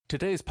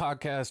Today's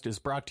podcast is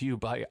brought to you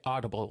by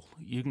Audible.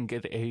 You can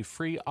get a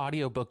free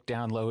audiobook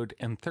download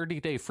and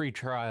 30-day free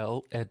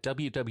trial at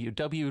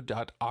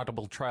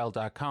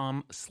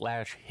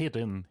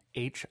www.audibletrial.com/hidden,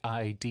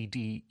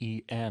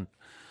 HIDDEN.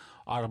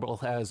 Audible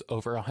has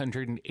over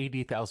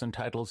 180,000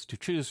 titles to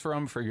choose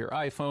from for your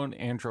iPhone,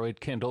 Android,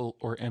 Kindle,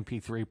 or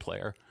MP3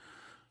 player.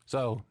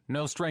 So,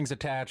 no strings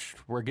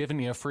attached. We're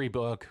giving you a free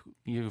book.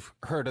 You've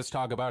heard us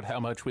talk about how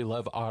much we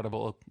love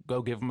Audible.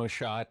 Go give them a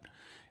shot.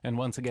 And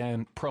once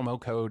again,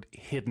 promo code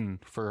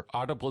HIDDEN for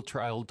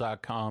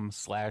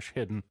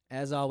audibletrial.com/hidden.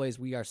 As always,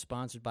 we are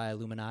sponsored by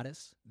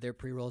Illuminatus. Their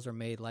pre-rolls are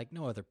made like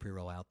no other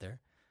pre-roll out there,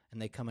 and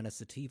they come in a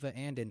sativa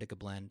and indica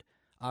blend,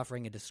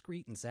 offering a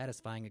discreet and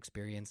satisfying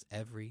experience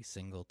every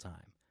single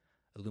time.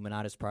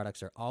 Illuminatus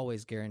products are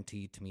always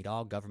guaranteed to meet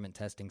all government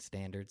testing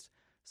standards,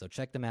 so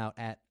check them out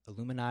at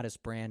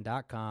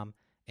illuminatusbrand.com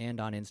and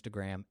on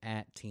Instagram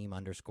at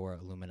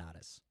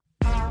 @team_Illuminatus.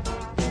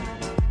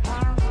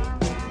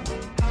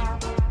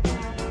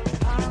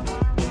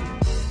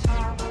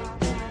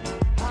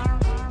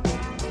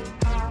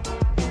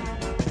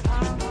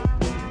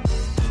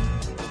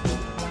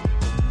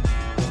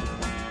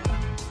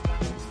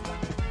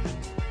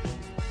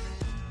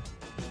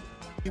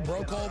 You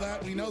broke all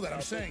that. We know that. I'm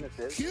saying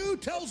Q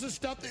tells us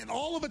stuff and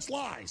all of it's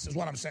lies, is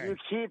what I'm saying.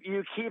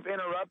 You keep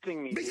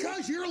interrupting me.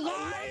 Because you're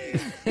lying.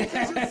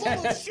 Because you're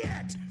full of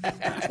shit.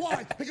 That's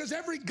why. Because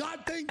every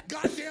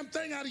goddamn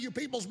thing out of you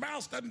people's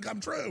mouths doesn't come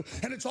true.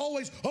 And it's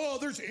always, oh,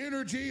 there's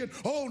energy, and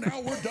oh,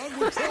 now we're done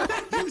with Trump.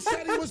 You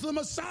said he was the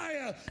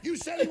Messiah. You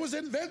said he was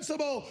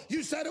invincible.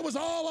 You said it was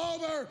all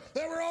over.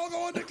 They were all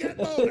going to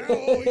Gitmo. Now,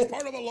 oh, he's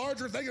part of a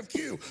larger thing of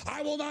Q.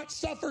 I will not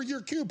suffer your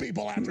Q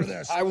people after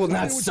this. I will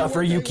not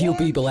suffer you Q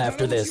people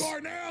after this. You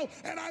are now,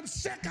 and I'm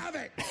sick of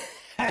it.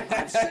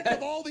 I'm sick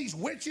of all these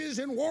witches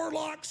and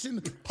warlocks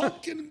and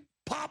pumpkin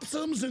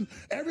popsums and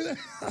everything.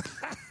 Oh,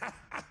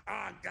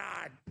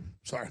 God.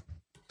 Sorry.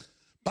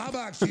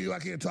 Bye-bye to you. I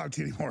can't talk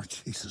to you anymore.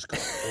 Jesus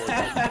Christ.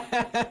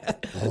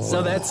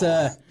 So that's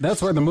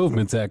where the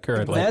movement's at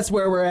currently. That's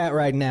where we're at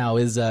right now.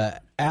 Is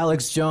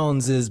Alex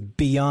Jones is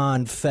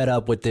beyond fed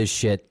up with this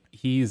shit.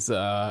 He's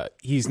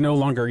no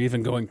longer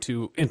even going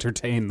to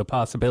entertain the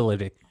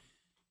possibility.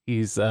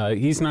 He's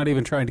not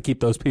even trying to keep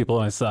those people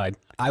on his side.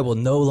 I will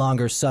no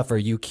longer suffer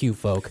you Q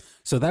folk.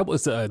 So that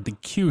was the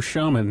Q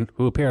showman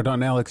who appeared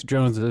on Alex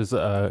Jones's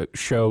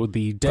show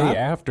the day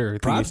after.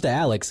 Props to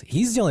Alex.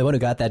 He's the only one who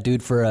got that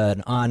dude for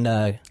an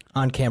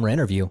on-camera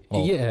interview.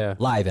 Well, yeah.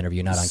 Live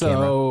interview, not on camera.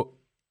 So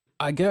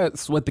I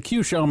guess what the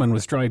Q showman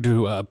was trying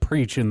to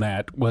preach in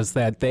that was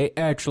that they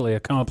actually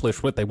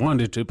accomplished what they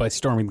wanted to by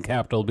storming the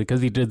Capitol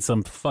because he did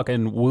some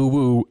fucking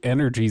woo-woo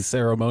energy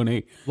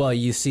ceremony. Well,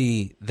 you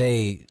see,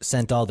 they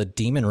sent all the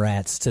demon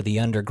rats to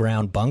the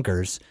underground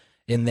bunkers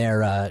in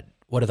their,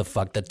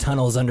 the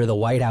tunnels under the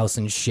White House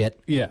and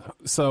shit. Yeah,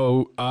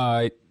 so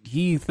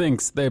he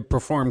thinks they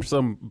performed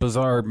some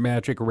bizarre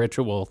magic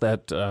ritual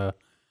that,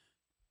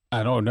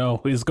 I don't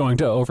know, is going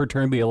to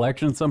overturn the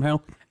election somehow.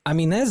 I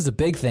mean, that's the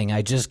big thing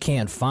I just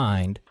can't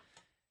find.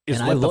 Is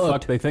and what the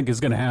fuck they think is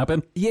going to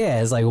happen?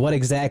 Yeah, it's like, what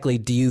exactly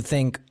do you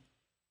think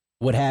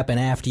would happen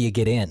after you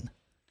get in?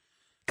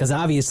 Because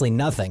obviously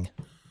nothing.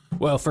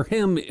 Well, for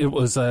him, it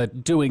was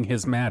doing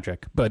his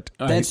magic, but...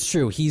 That's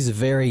true. He's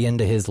very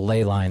into his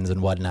ley lines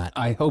and whatnot.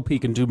 I hope he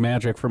can do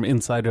magic from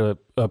inside a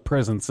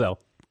prison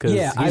cell, because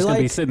he's going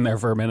to be sitting there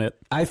for a minute.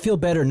 I feel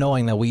better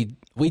knowing that we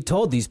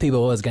told these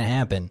people what was going to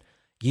happen.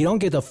 You don't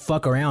get to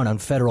fuck around on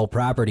federal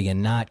property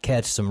and not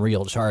catch some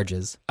real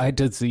charges. I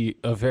did see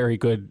a very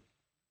good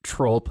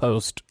troll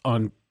post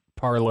on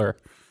Parler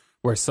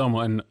where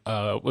someone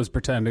was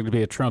pretending to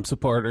be a Trump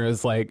supporter.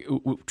 Is like,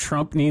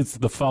 Trump needs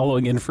the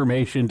following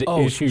information to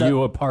issue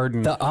you a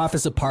pardon. The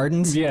Office of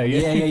Pardons? Yeah.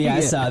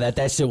 I saw that.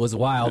 That shit was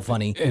wild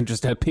funny. And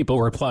just had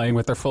people replying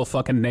with their full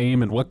fucking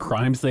name and what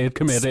crimes they had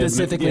committed.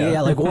 Specifically,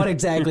 like, what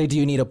exactly do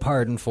you need a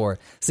pardon for?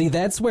 See,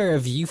 that's where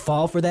if you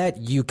fall for that,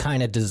 you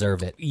kind of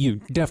deserve it. You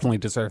definitely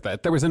deserve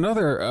that. There was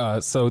another, I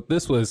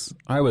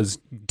was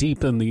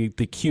deep in the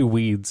Q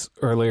weeds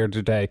earlier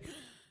today,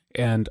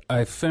 and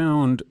I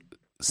found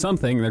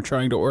something they're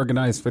trying to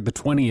organize for the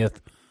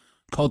 20th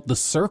called the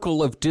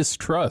Circle of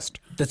Distrust.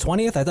 The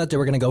 20th? I thought they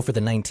were going to go for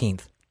the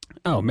 19th.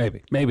 Oh,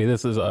 maybe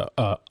this is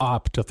a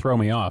op to throw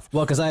me off.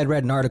 Well, because I had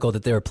read an article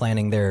that they were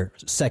planning their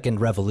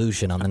second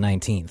revolution on the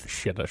 19th.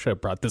 Shit, I should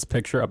have brought this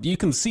picture up. You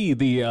can see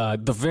the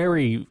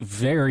very,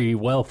 very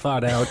well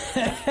thought out.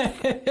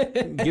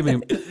 Give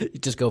me,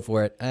 just go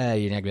for it.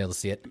 You're not gonna be able to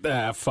see it.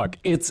 Fuck.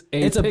 It's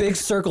a big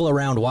circle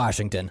around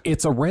Washington.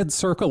 It's a red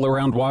circle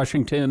around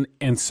Washington,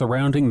 and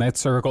surrounding that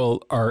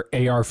circle are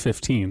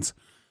AR-15s.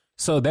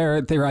 So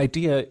their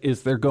idea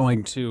is they're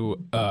going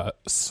to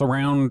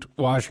surround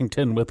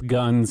Washington with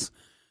guns,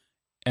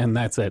 and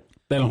that's it.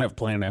 They don't have a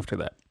plan after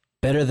that.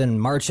 Better than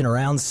marching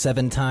around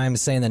 7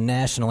 times saying the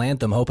national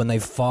anthem, hoping they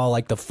fall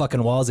like the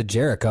fucking walls of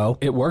Jericho.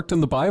 It worked in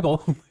the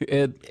Bible.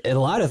 A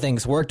lot of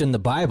things worked in the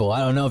Bible. I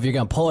don't know if you're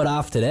going to pull it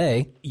off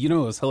today. You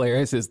know what's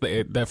hilarious is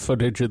that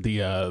footage of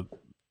the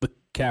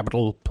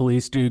Capitol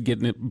Police dude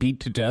getting it beat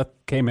to death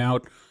came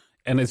out,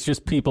 and it's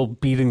just people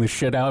beating the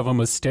shit out of them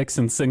with sticks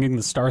and singing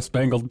the Star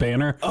Spangled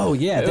Banner. Oh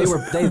yeah,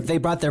 they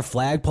brought their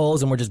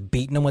flagpoles and were just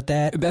beating them with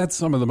that. That's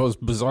some of the most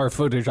bizarre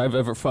footage I've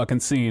ever fucking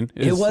seen.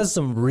 It was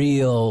some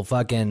real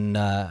fucking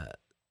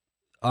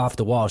off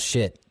the wall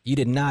shit. I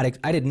did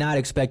not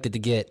expect it to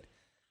get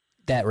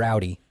that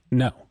rowdy.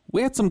 No,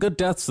 we had some good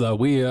deaths though.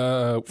 We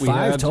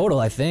 5 total,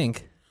 I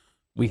think.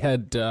 We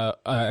had,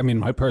 I mean,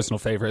 my personal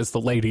favorite is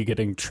the lady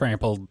getting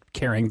trampled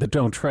carrying the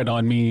 "Don't Tread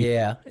on Me"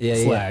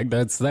 flag.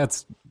 That's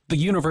the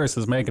universe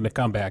is making a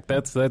comeback.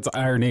 That's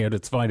irony at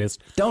its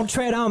finest. Don't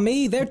tread on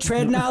me. They're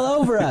treading all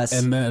over us.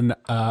 And then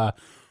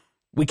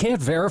we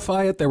can't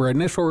verify it. There were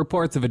initial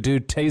reports of a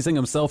dude tasing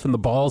himself in the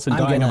balls and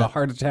dying of a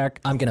heart attack.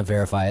 I'm going to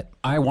verify it.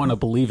 I want to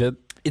believe it.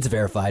 It's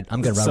verified.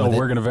 I'm going to run with it. So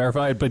we're going to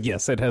verify it. But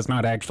yes, it has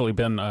not actually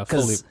been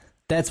fully...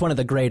 That's one of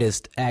the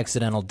greatest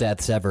accidental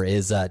deaths ever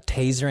is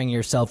tasering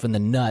yourself in the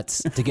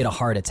nuts to get a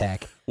heart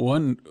attack.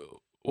 One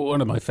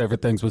of my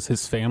favorite things was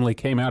his family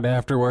came out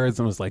afterwards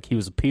and was like, he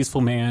was a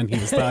peaceful man. He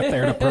was not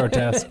there to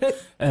protest.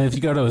 And if you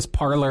go to his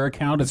Parler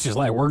account, it's just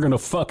like, we're going to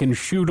fucking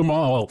shoot them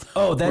all.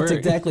 Oh, that's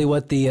exactly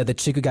what the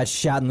chick who got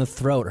shot in the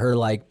throat, her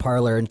like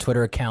Parler and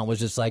Twitter account was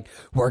just like,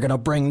 we're going to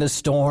bring the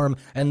storm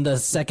and the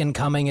second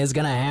coming is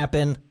going to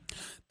happen.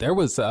 There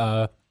was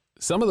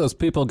some of those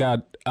people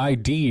got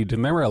ID'd,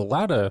 and there were a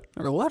lot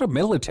of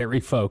military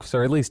folks,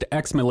 or at least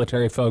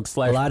ex-military folks /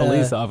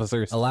 police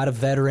officers. A lot of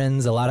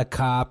veterans, a lot of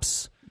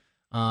cops,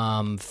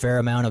 fair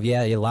amount of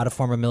a lot of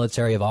former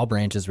military of all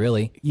branches,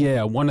 really.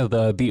 Yeah, one of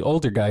the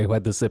older guy who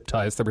had the zip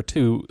ties. There were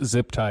 2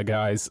 zip tie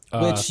guys,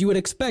 which you would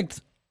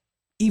expect,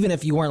 even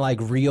if you weren't like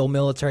real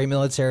military.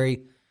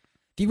 If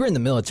you were in the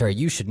military,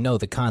 you should know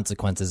the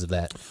consequences of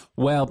that.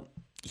 Well,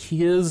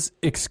 his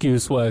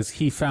excuse was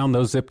he found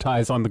those zip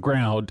ties on the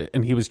ground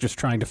and he was just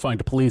trying to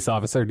find a police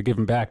officer to give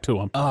them back to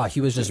him. Oh,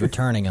 he was just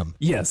returning them.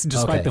 Yes,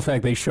 despite the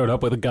fact they showed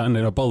up with a gun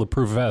and a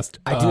bulletproof vest.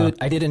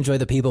 I did enjoy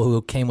the people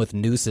who came with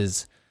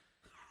nooses.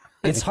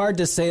 It's hard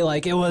to say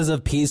like it was a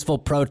peaceful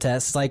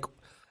protest. Like,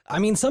 I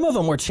mean, some of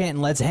them were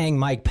chanting, "Let's hang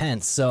Mike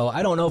Pence." So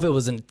I don't know if it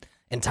was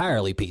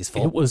entirely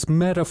peaceful. It was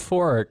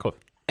metaphorical.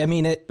 I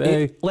mean,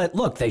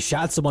 look, they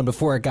shot someone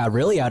before it got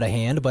really out of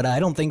hand, but I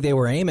don't think they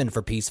were aiming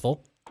for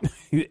peaceful.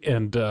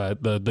 And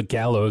the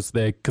gallows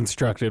they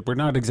constructed were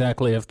not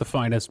exactly of the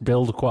finest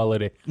build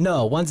quality.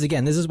 No, once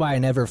again, this is why I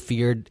never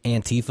feared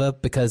Antifa,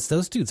 because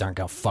those dudes aren't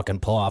going to fucking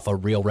pull off a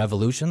real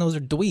revolution. Those are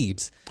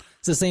dweebs.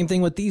 It's the same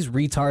thing with these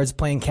retards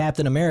playing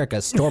Captain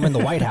America, storming the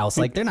White House.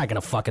 Like, they're not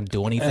going to fucking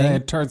do anything. And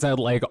it turns out,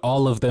 like,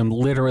 all of them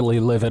literally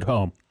live at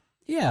home.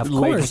 Yeah, of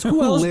course.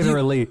 Who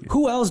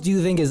else do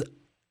you think is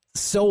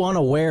so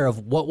unaware of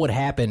what would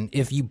happen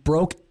if you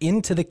broke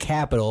into the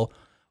Capitol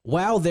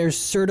while they're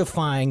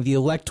certifying the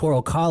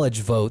Electoral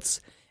College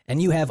votes,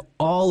 and you have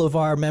all of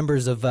our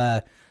members of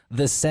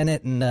the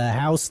Senate and the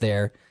House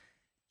there?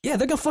 Yeah,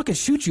 they're going to fucking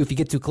shoot you if you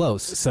get too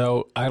close.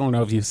 So, I don't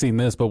know if you've seen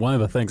this, but one of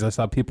the things I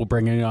saw people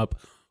bringing up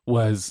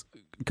was,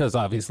 because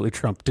obviously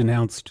Trump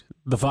denounced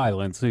the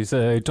violence. He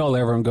said, he told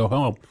everyone to go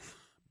home.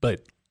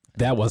 But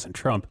that wasn't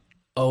Trump.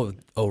 Oh,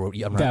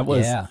 yeah,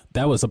 right.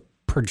 That was a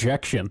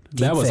projection.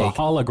 Deep that was fake. a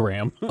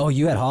hologram. Oh,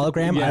 you had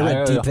hologram? Yeah, I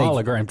read deep fake.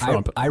 Hologram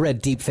Trump. I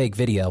read deep fake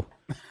video.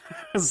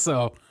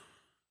 So,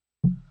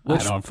 I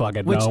don't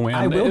fucking know, man.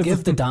 I will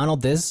give to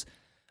Donald this.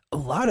 A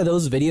lot of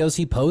those videos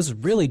he posts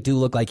really do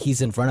look like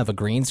he's in front of a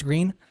green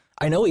screen.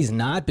 I know he's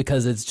not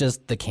because it's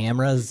just the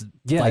camera's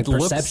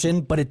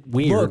perception, but it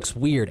looks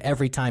weird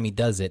every time he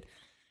does it.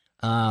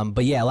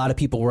 But yeah, a lot of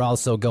people were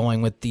also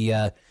going with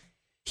the,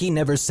 he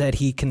never said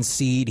he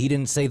concede. He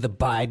didn't say the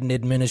Biden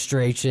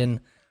administration.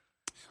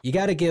 You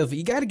got to give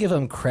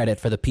him credit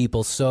for the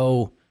people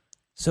so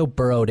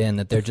burrowed in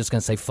that they're just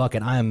going to say, fuck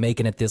it, I am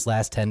making it this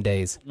last 10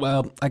 days.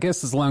 Well, I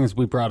guess as long as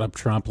we brought up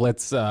Trump,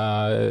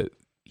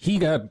 he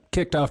got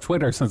kicked off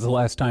Twitter since the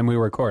last time we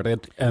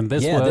recorded. And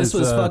this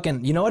was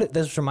fucking, you know what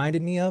this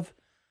reminded me of?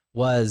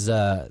 Was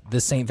the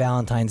St.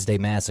 Valentine's Day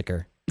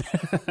massacre.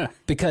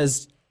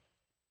 Because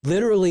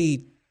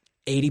literally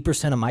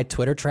 80% of my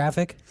Twitter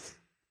traffic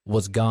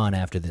was gone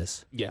after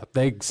this. Yeah,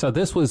 so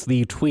this was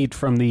the tweet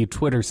from the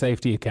Twitter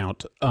safety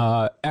account.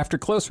 After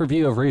close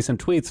review of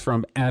recent tweets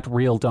from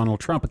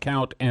 @RealDonaldTrump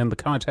account and the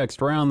context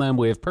around them,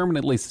 we have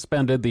permanently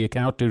suspended the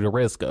account due to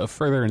risk of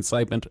further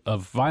incitement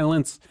of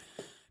violence.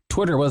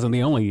 Twitter wasn't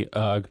the only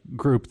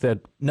group that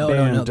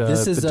banned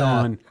This is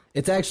Dawn.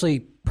 It's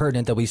actually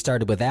pertinent that we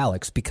started with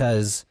Alex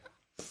because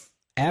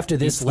after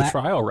this the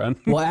trial run.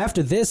 Well,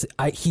 after this,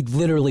 he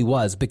literally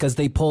was, because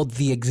they pulled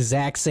the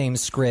exact same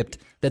script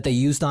that they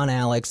used on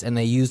Alex and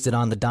they used it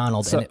on the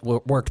Donald, and it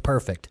worked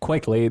perfect.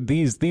 Quickly,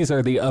 these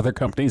are the other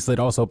companies that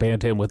also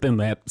banned him within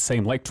that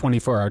same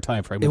 24-hour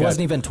time frame. It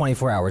wasn't even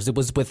 24 hours. It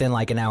was within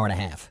an hour and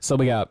a half. So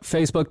we got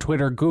Facebook,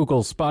 Twitter,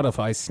 Google,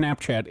 Spotify,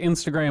 Snapchat,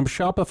 Instagram,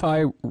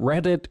 Shopify,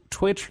 Reddit,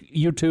 Twitch,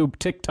 YouTube,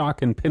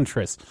 TikTok, and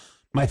Pinterest.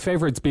 My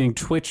favorites being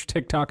Twitch,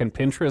 TikTok, and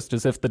Pinterest,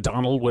 as if the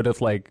Donald would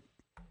have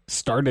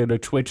started a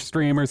Twitch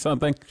stream or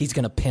something. He's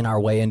gonna pin our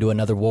way into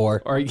another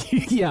war. Or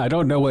yeah, I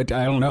don't know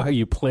how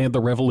you planned the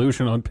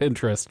revolution on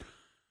Pinterest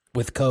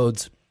with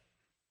codes.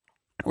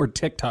 or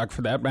TikTok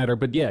for that matter.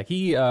 But yeah,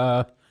 he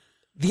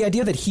The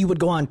idea that he would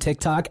go on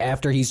TikTok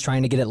after he's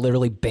trying to get it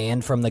literally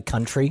banned from the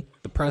country.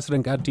 the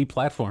president got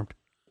deplatformed.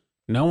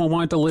 No one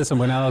wanted to listen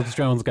when Alex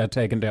Jones got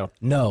taken down.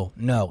 No.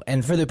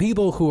 And for the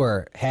people who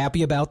are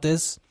happy about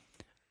this,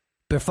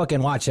 but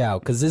fucking watch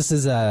out, because this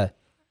is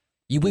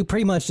we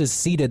pretty much just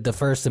ceded the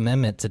First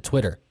Amendment to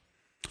Twitter.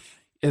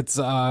 It's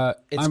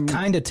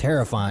Kind of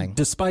terrifying.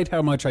 despite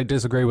how much I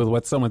disagree with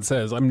what someone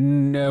says,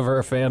 I'm never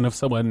a fan of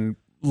someone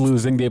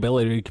losing the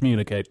ability to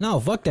communicate. No,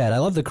 fuck that. I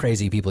love the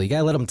crazy people. You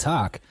gotta let them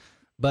talk.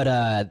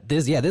 But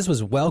this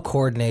was well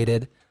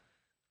coordinated,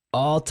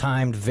 all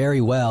timed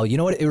very well. You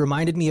know what? It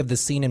reminded me of the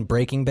scene in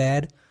Breaking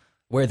Bad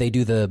where they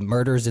do the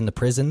murders in the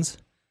prisons.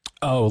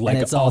 Oh, like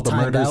And it's all the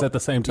timed murders out. at the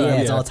same time?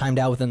 Yeah, it's all timed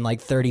out within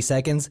like 30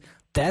 seconds.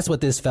 That's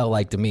what this felt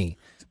like to me.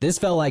 This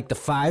felt like the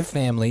 5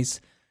 families,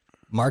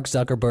 Mark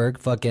Zuckerberg,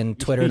 fucking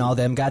Twitter and all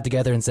them got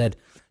together and said,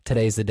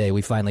 today's the day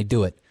we finally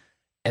do it.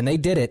 And they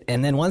did it.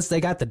 And then once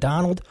they got the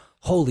Donald,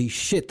 holy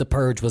shit, the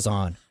purge was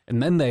on.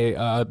 And then they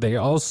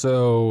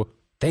also...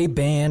 They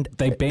banned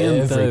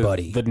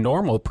everybody. The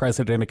normal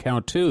president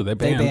account, too. They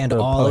banned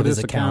the all of his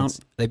POTUS accounts.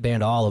 account. They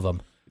banned all of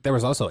them. There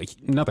was also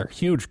another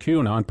huge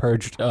QAnon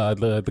purge.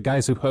 The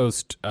guys who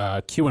host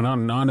QAnon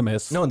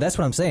Anonymous. No, that's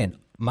what I'm saying.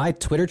 My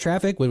Twitter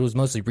traffic, which was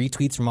mostly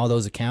retweets from all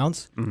those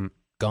accounts,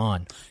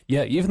 gone.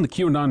 Yeah, even the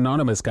QAnon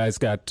Anonymous guys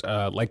got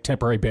like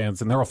temporary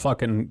bans, and their whole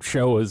fucking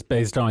show is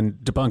based on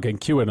debunking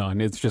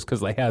QAnon. It's just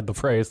because they had the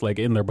phrase like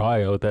in their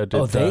bio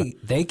that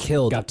They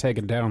killed got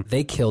taken down.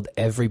 They killed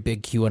every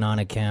big QAnon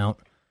account.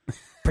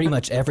 Pretty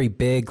much every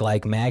big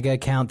like MAGA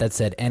account that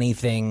said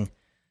anything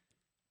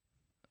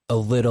a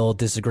little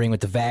disagreeing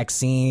with the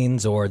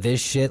vaccines or this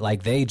shit,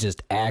 like they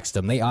just axed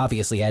them. They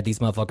obviously had these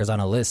motherfuckers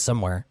on a list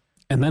somewhere.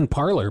 And then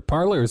Parler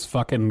is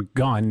fucking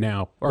gone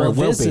now, or Well, it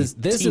will be.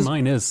 this T is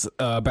minus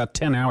about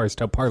 10 hours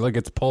till Parler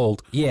gets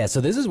pulled. Yeah,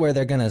 so this is where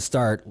they're gonna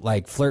start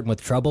like flirting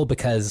with trouble,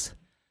 because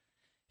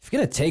if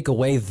you're gonna take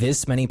away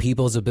this many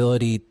people's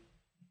ability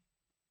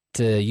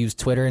to use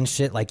Twitter and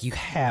shit, like you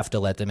have to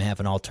let them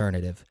have an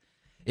alternative.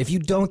 If you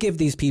don't give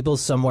these people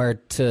somewhere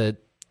to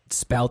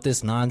spout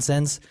this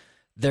nonsense,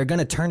 they're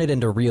gonna turn it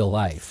into real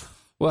life.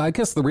 Well, I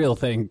guess the real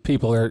thing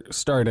people are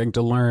starting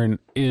to learn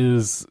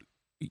is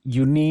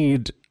you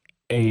need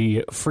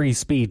a free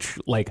speech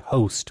like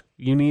host.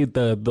 You need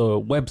the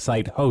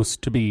website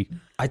host to be.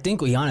 I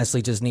think we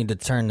honestly just need to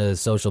turn to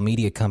social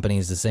media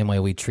companies the same way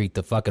we treat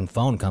the fucking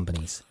phone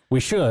companies. We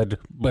should,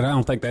 but I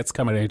don't think that's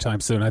coming anytime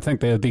soon. I think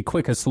the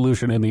quickest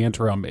solution in the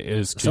interim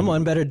is to,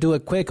 Someone better do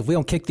it quick. If we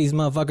don't kick these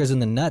motherfuckers in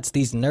the nuts,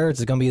 these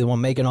nerds are going to be the one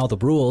making all the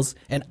rules.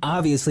 And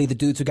obviously the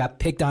dudes who got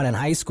picked on in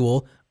high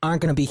school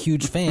aren't going to be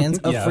huge fans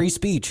of Yeah. free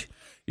speech.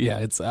 Yeah,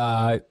 it's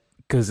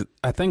because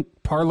I think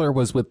Parler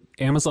was with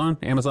Amazon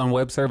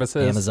Web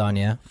Services. Amazon,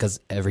 yeah, because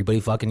everybody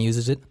fucking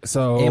uses it.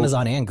 So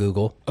Amazon and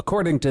Google.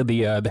 according to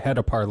the head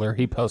of Parler,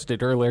 he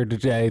posted earlier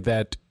today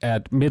that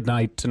at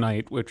midnight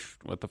tonight, which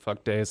what the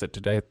fuck day is it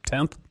today?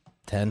 10th?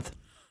 10th.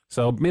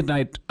 So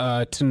midnight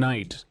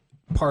tonight,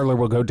 Parler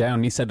will go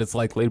down. He said it's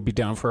likely to be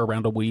down for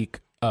around a week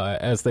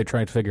as they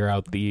try to figure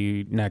out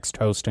the next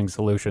hosting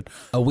solution.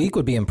 A week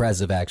would be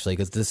impressive, actually,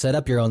 because to set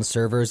up your own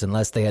servers,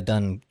 unless they had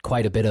done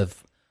quite a bit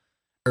of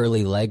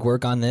early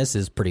legwork on this,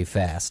 is pretty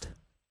fast.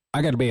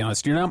 I got to be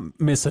honest, you're not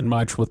missing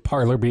much with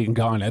Parler being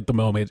gone at the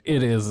moment.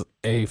 It is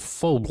a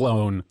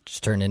full-blown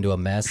Just turned into a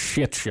mess.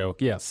 shit show.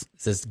 Yes.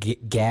 Is this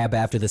Gab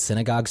after the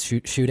synagogue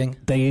shooting?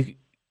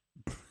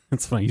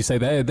 It's funny you say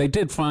that. They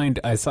did find,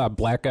 I saw a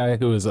black guy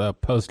who was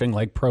posting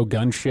like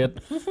pro-gun shit.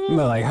 And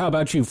they're like, how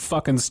about you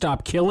fucking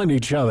stop killing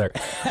each other?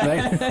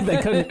 They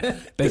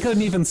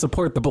couldn't even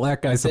support the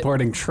black guy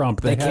supporting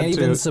Trump. They had can't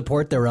to, even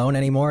support their own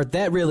anymore.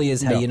 That really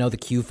is how No. you know the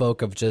Q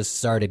folk have just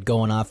started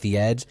going off the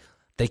edge.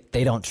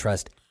 They don't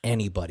trust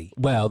anybody.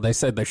 Well, they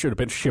said they should have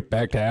been shipped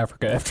back to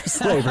Africa after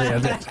slavery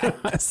ended.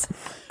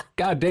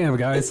 God damn,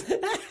 guys.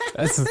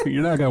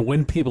 You're not going to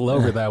win people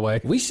over that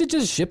way. We should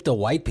just ship the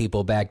white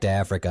people back to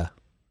Africa.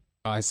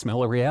 I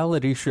smell a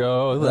reality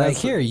show. Like,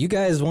 here, you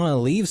guys want to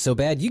leave so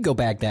bad, you go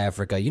back to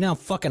Africa. You know how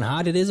fucking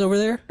hot it is over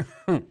there?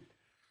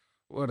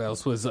 What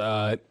else was,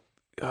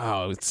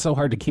 it's so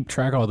hard to keep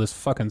track of all this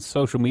fucking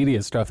social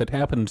media stuff. It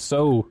happened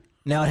so...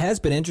 Now, it has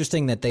been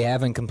interesting that they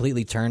haven't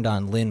completely turned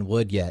on Lynn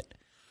Wood yet.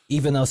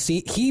 Even though,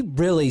 see, he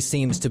really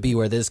seems to be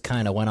where this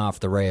kind of went off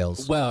the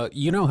rails. Well,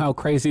 you know how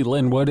crazy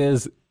Lynn Wood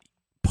is?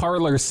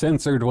 Parler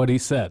censored what he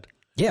said.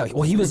 Yeah,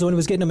 well, he was the one who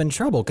was getting him in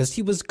trouble because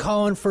he was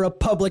calling for a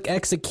public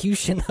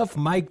execution of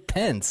Mike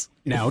Pence.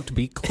 Now, to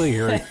be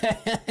clear,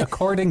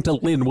 according to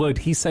Lynn Wood,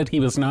 he said he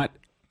was not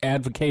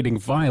advocating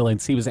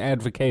violence. He was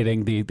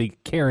advocating the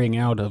carrying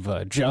out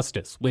of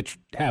justice, which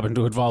happened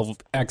to involve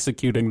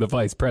executing the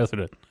vice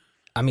president.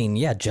 I mean,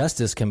 yeah,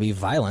 justice can be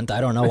violent. I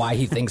don't know why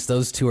he thinks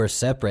those two are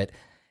separate.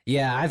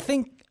 Yeah, I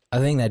think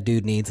that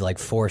dude needs like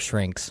 4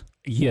 shrinks.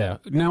 Yeah.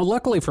 Now,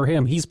 luckily for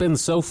him, he's been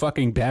so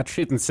fucking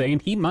batshit insane,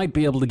 he might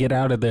be able to get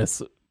out of this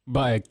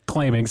by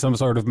claiming some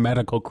sort of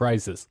medical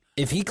crisis.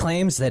 If he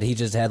claims that he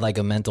just had like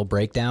a mental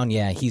breakdown,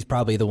 yeah, he's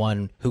probably the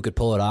one who could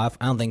pull it off.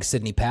 I don't think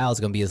Sidney Powell's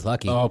going to be as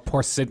lucky. Oh,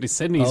 poor Sydney.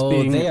 Sydney's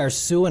they are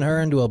suing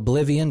her into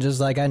oblivion just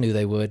like I knew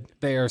they would.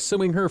 They are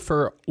suing her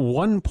for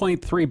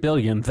 $1.3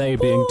 billion, they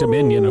being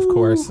Dominion, of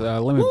course.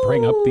 Let me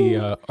bring up the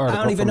article. I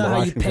don't even know how you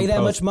Washington pay that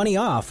Post. much money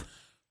off.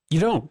 You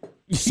don't.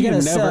 She got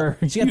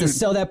to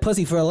sell that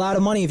pussy for a lot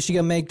of money if she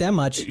can make that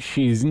much.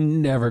 She's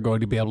never going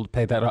to be able to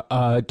pay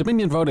that.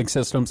 Dominion Voting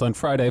Systems on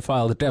Friday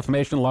filed a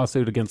defamation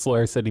lawsuit against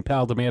lawyer Sidney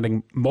Powell,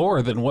 demanding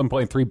more than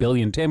 $1.3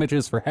 billion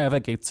damages for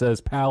havoc it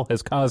says Powell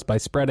has caused by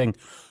spreading,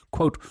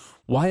 quote,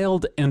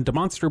 wild and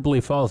demonstrably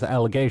false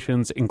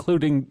allegations,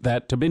 including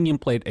that Dominion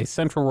played a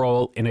central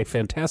role in a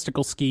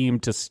fantastical scheme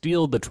to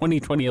steal the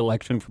 2020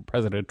 election from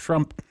President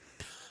Trump.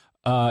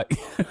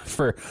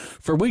 For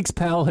weeks,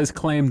 Powell has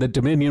claimed that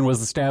Dominion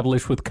was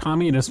established with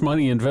communist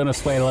money in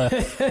Venezuela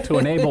to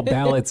enable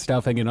ballot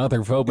stuffing and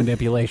other vote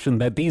manipulation,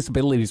 that these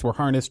abilities were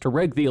harnessed to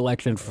rig the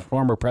election for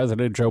former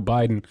President Joe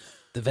Biden.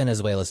 The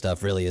Venezuela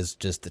stuff really is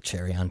just the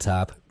cherry on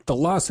top. The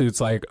lawsuit's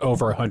like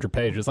over 100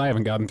 pages. I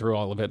haven't gotten through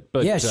all of it.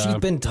 But yeah, she's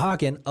been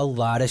talking a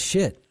lot of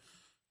shit.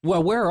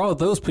 Well, where are all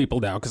those people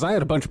now? Because I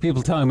had a bunch of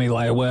people telling me,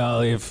 like,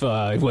 well, if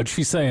what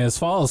she's saying is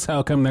false,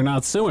 how come they're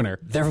not suing her?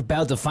 They're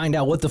about to find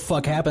out what the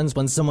fuck happens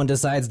when someone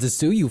decides to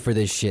sue you for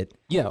this shit.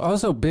 Yeah,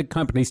 also, big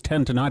companies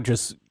tend to not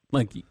just,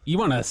 like, you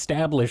want to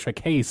establish a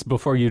case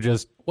before you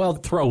just,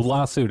 throw a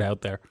lawsuit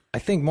out there. I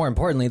think more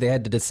importantly, they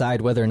had to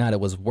decide whether or not it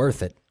was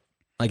worth it.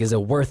 Like, is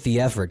it worth the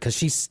effort? Because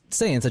she's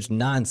saying such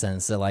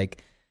nonsense that,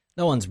 like,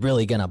 no one's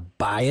really going to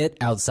buy it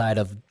outside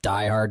of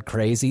diehard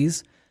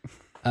crazies.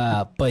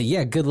 But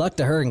yeah, good luck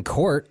to her in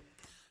court.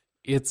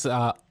 It's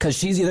because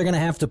she's either going to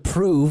have to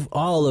prove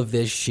all of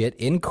this shit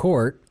in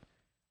court,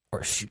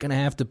 or she's going to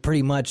have to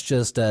pretty much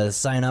just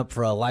sign up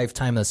for a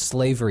lifetime of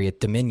slavery at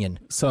Dominion.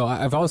 So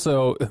I've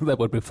also, that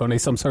would be funny,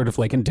 some sort of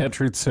like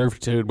indentured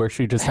servitude where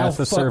she just has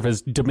to serve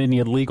as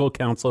Dominion legal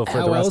counsel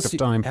for the rest of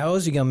time. How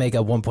else are you going to make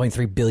up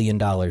 $1.3 billion?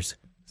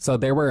 So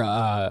there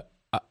were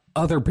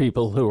other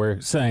people who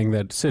were saying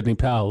that Sidney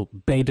Powell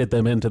baited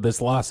them into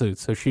this lawsuit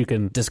so she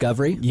can...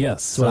 Discovery?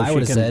 Yes, so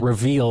she can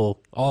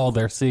reveal all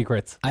their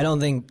secrets. I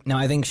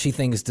think she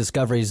thinks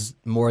Discovery's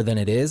more than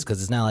it is,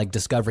 because it's not like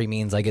Discovery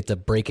means I get to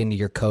break into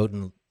your coat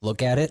and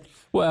look at it.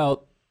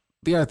 Well,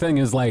 the other thing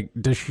is, like,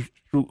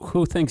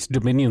 who thinks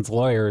Dominion's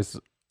lawyers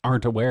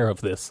aren't aware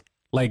of this?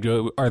 Like,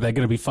 are they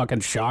going to be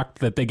fucking shocked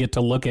that they get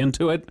to look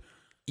into it?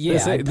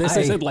 Yeah, this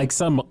isn't like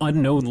some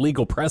unknown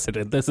legal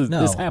precedent. This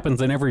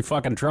happens in every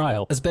fucking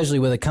trial. Especially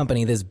with a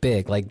company this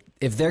big. Like,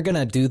 if they're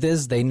gonna do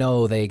this, they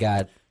know they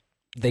got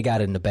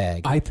it in the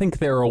bag. I think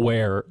they're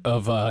aware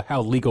of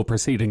how legal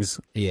proceedings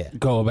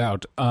go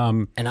about.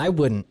 And I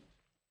wouldn't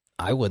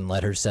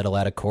let her settle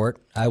out of court.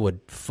 I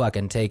would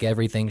fucking take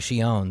everything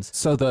she owns.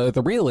 So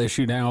the real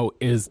issue now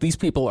is these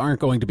people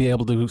aren't going to be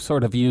able to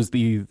sort of use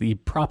the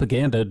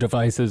propaganda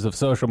devices of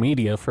social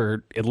media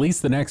for at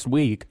least the next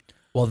week.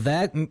 Well,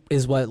 that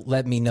is what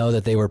let me know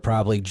that they were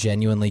probably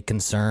genuinely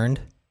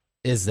concerned,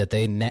 is that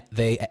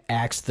they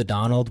axed the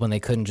Donald when they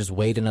couldn't just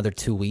wait another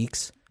 2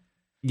 weeks.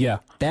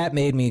 Yeah. That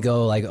made me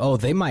go like, oh,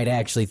 they might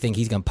actually think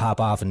he's going to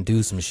pop off and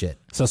do some shit.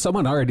 So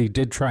someone already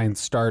did try and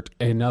start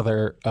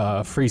another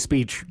free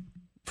speech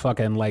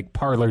fucking like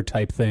parlor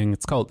type thing.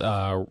 It's called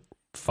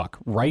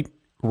rightmind.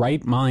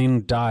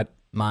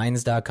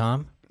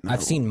 Minds.com? No.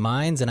 I've seen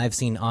Minds and I've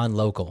seen On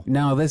Local.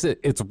 No, it's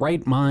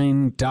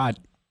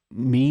rightmind.me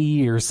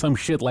or some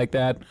shit like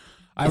that.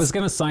 I was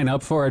going to sign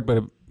up for it, but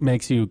it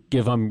makes you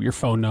give them your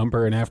phone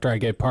number, and after I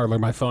gave Parler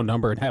my phone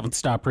number and haven't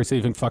stopped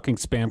receiving fucking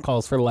spam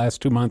calls for the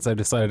last 2 months, I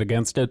decided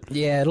against it.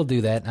 Yeah, it'll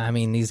do that. I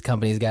mean, these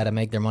companies got to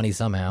make their money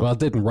somehow. Well,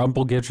 didn't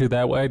Rumble get you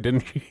that way?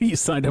 Didn't you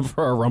sign up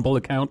for a Rumble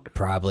account?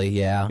 Probably,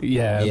 yeah.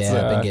 Yeah,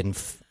 I've been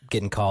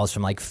getting calls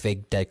from like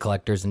fake debt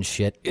collectors and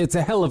shit. It's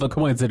a hell of a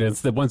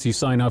coincidence that once you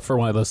sign up for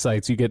one of those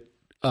sites, you get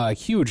a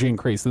huge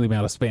increase in the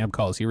amount of spam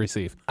calls you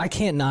receive. I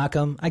can't knock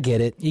them. I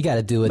get it. You got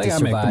to do it to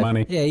survive. Make the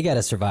money. Yeah, you got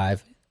to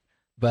survive.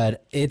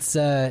 But it's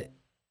this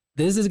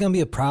is going to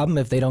be a problem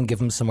if they don't give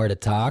them somewhere to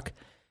talk,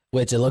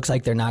 which it looks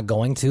like they're not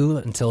going to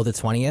until the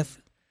 20th.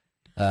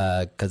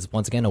 Because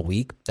once again, a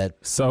week. Much.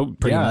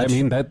 I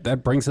mean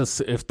that brings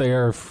us, if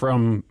they're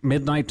from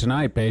midnight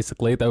tonight,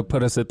 basically that would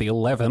put us at the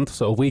 11th.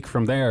 So a week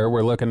from there,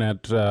 we're looking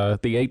at the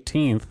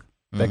 18th.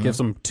 That gives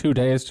them 2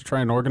 days to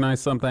try and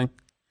organize something.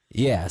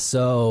 Yeah,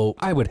 so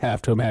I would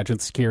have to imagine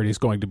security is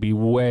going to be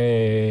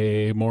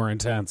way more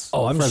intense.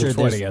 Oh, I'm for sure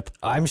the 20th.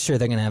 I'm sure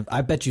they're going to have.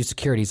 I bet you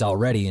security's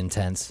already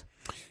intense.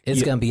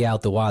 It's going to be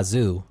out the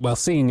wazoo. Well,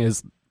 seeing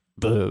as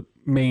the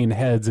main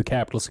heads of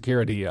Capitol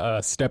Security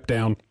stepped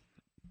down,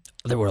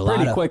 there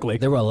were quickly.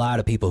 There were a lot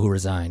of people who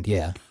resigned.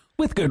 Yeah,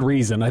 with good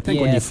reason. I think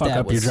when you fuck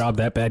up your job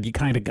that bad, you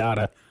kind of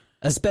gotta.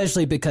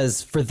 Especially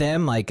because for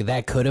them, like,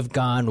 that could have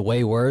gone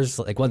way worse.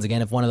 Like, once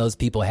again, if one of those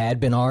people had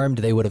been armed,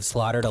 they would have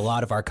slaughtered a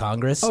lot of our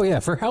Congress. Oh,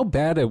 yeah. For how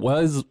bad it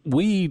was,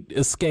 we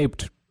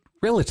escaped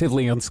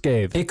relatively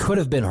unscathed. It could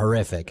have been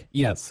horrific.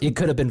 Yes. It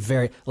could have been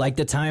very like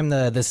the time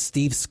the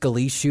Steve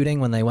Scalise shooting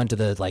when they went to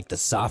the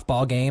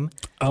softball game.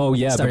 Oh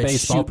yeah, the started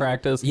baseball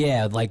practice.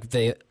 Yeah, like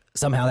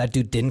somehow that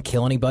dude didn't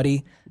kill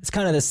anybody. It's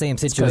kind of the same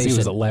situation. Because he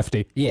was a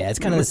lefty. Yeah, it's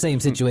kind of the same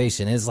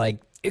situation. It's like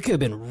it could have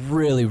been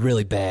really,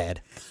 really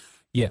bad.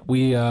 Yeah,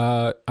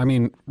 I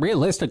mean,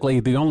 realistically,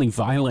 the only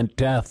violent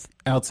death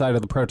outside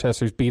of the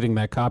protesters beating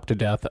that cop to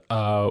death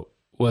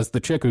was the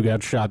chick who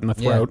got shot in the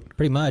throat. Yeah,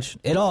 pretty much.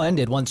 It all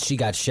ended once she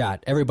got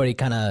shot. Everybody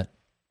kind of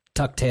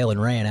tucked tail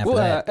and ran after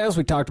that. As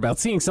we talked about,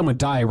 seeing someone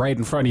die right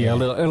in front of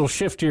you, it'll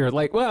shift your,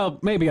 like, well,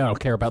 maybe I don't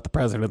care about the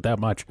president that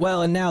much.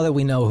 Well, and now that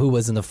we know who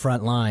was in the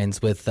front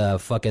lines with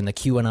fucking the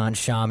QAnon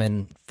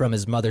shaman from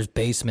his mother's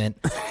basement.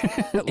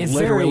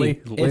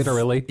 Literally.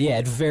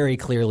 It very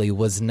clearly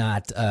was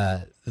not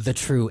the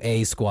true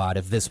A squad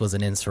if this was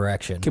an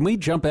insurrection. Can we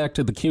jump back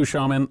to the Q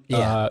shaman?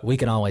 Yeah, we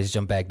can always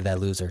jump back to that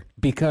loser.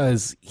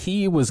 Because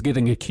he was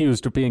getting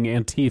accused of being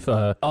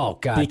Antifa. Oh,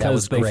 God, because that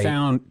was they great.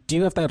 found, do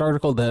you have that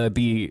article,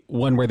 the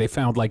one where they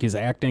found like his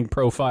acting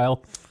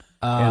profile?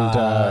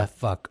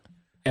 Fuck.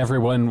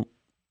 Everyone,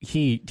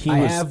 he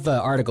I was... have the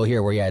article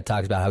here where it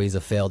talks about how he's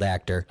a failed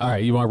actor. All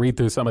right, you want to read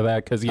through some of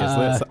that? Because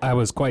yes, I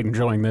was quite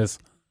enjoying this.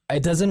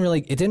 It didn't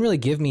really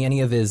give me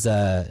any of his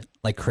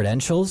like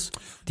credentials.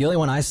 The only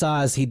one I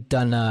saw is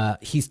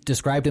he's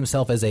described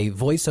himself as a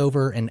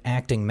voiceover and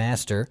acting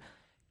master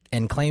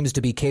and claims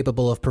to be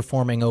capable of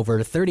performing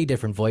over 30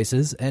 different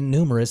voices and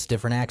numerous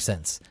different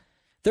accents.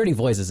 30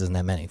 voices isn't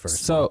that many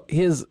first. So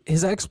his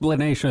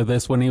explanation of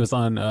this when he was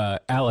on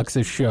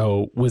Alex's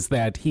show was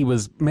that he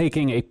was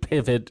making a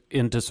pivot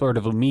into sort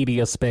of a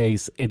media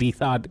space, and he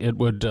thought it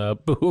would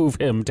behoove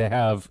him to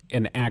have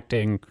an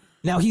acting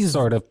Now he's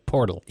sort of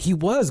portal. He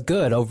was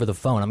good over the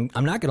phone.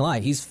 I'm not gonna lie.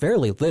 He's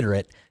fairly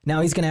literate.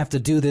 Now he's gonna have to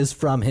do this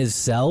from his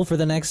cell for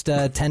the next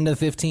 10 to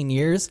 15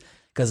 years.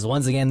 Because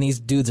once again, these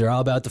dudes are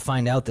all about to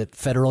find out that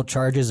federal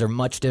charges are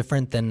much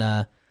different than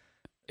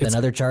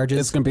other charges.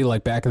 It's going to be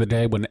like back in the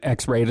day when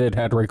X-Rated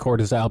had to record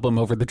his album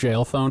over the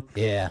jail phone.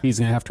 Yeah. He's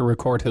going to have to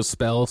record his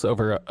spells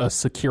over a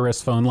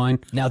Securus phone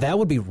line. Now that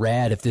would be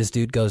rad if this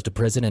dude goes to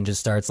prison and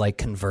just starts like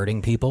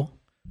converting people.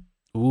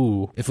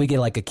 Ooh. If we get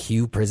like a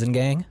Q prison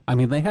gang. I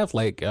mean, they have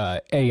like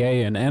AA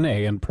and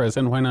NA in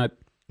prison. Why not?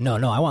 No,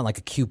 I want like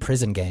a Q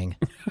prison gang.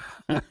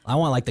 I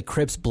want like the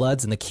Crips,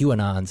 Bloods, and the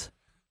QAnons.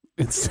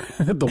 It's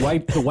the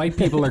white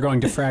people are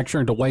going to fracture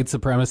into white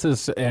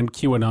supremacists and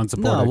QAnon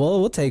supporters. No,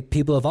 we'll take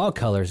people of all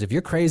colors. If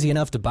you're crazy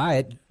enough to buy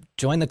it,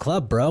 join the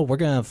club, bro. We're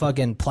gonna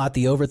fucking plot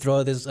the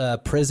overthrow of this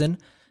prison,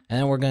 and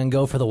then we're gonna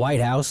go for the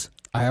White House.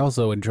 I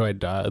also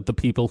enjoyed the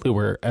people who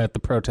were at the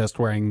protest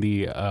wearing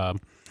the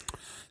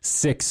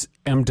 6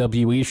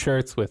 MWE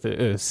shirts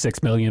with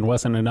 6 million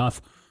wasn't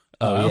enough.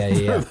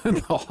 Yeah.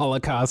 The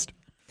Holocaust.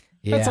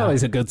 Yeah. That's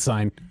always a good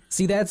sign.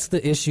 See, that's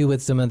the issue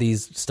with some of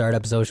these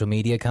startup social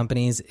media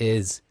companies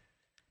is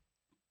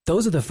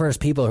those are the first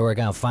people who are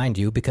going to find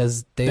you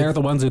because they're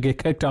the ones who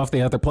get kicked off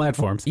the other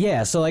platforms.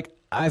 Yeah, so like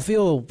I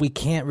feel we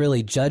can't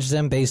really judge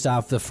them based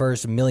off the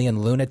first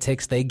million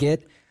lunatics they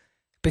get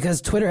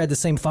because Twitter had the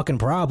same fucking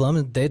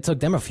problem. It took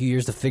them a few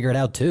years to figure it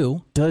out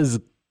too. Does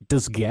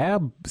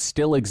Gab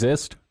still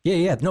exist?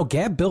 Yeah. No,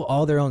 Gab built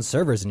all their own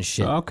servers and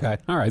shit. Okay.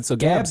 All right. So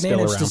Gab Gab's still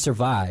managed around. to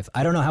survive.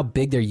 I don't know how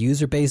big their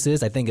user base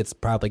is. I think it's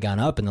probably gone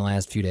up in the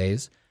last few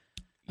days.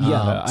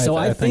 Yeah. So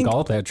I think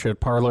all that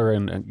shit, Parler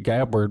and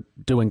Gab were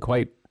doing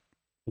quite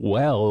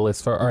well as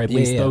far, or at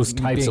least those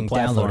types of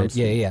platforms.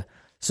 Downloaded. Yeah.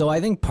 So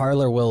I think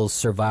Parler will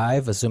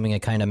survive, assuming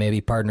it kind of maybe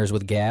partners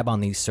with Gab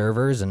on these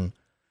servers and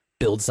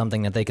build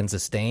something that they can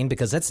sustain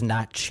because that's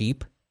not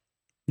cheap.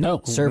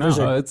 No, servers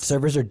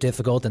are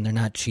difficult and they're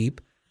not cheap.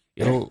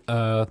 It'll,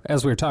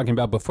 as we were talking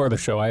about before the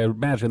show, I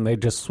imagine they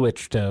just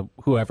switch to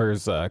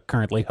whoever's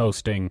currently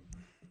hosting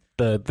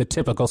the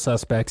typical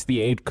suspects, the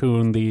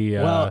 8kun, the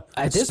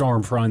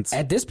Stormfronts.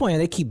 At this point,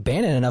 they keep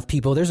banning enough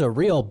people. There's a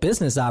real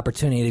business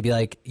opportunity to be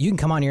like, you can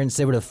come on here and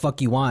say what the fuck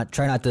you want.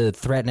 Try not to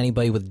threaten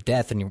anybody with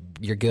death, and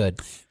you're good.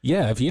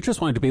 Yeah, if you just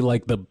wanted to be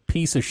like the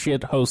piece of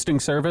shit hosting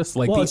service,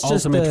 like the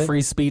ultimate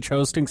free speech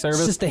hosting service.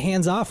 It's just a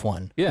hands-off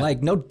one. Yeah.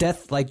 Like, no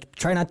death. Like,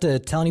 try not to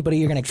tell anybody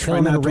you're going to kill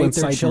them and rape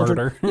their children.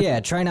 Murder.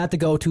 Yeah, try not to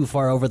go too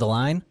far over the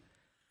line.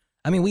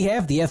 I mean, we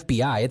have the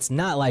FBI. It's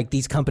not like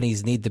these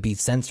companies need to be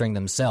censoring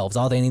themselves.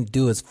 All they need to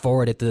do is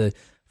forward it to the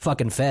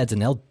fucking feds,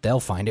 and they'll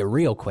find it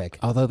real quick.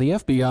 Although the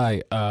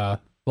FBI,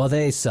 well,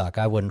 they suck.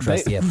 I wouldn't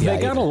trust the FBI. They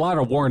got either. a lot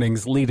of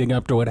warnings leading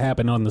up to what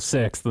happened on the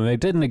 6th, and they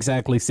didn't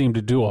exactly seem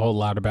to do a whole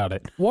lot about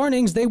it.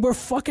 Warnings? They were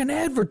fucking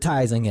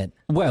advertising it.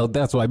 Well,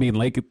 that's what I mean.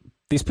 Like,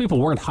 these people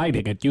weren't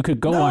hiding it. You could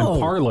go on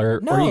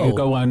Parler, or you could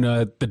go on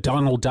the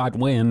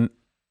Donald.win.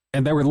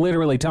 And they were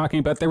literally talking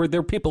about there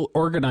were people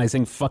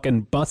organizing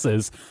fucking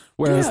buses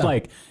where it's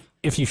like,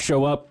 if you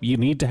show up, you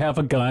need to have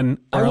a gun,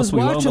 or else we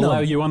won't allow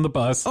you on the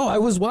bus. Oh, I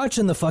was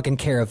watching the fucking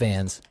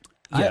caravans.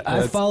 Yeah,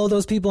 I follow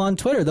those people on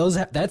Twitter.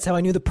 That's how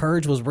I knew the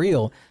purge was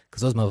real,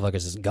 because those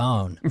motherfuckers is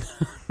gone.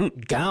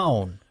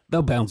 Gone.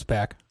 They'll bounce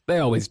back. They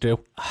always do.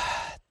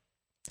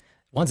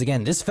 Once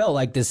again, this felt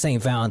like the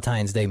St.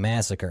 Valentine's Day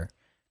massacre.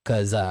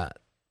 because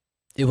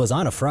it was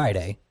on a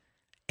Friday,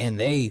 and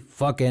they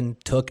fucking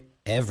took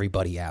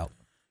everybody out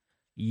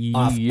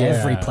off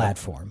every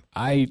platform.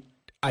 I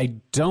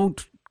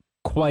don't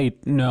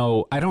quite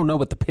know. I don't know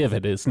what the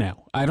pivot is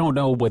now. I don't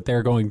know what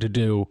they're going to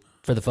do.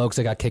 For the folks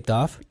that got kicked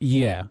off?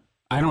 Yeah.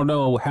 I don't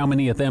know how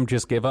many of them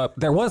just give up.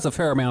 There was a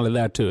fair amount of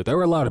that, too. There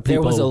were a lot of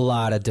people. There was a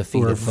lot of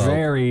defeated who were folk.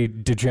 very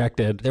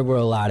dejected. There were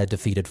a lot of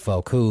defeated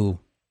folk who...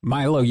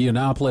 Milo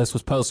Yiannopoulos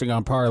was posting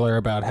on Parler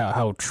about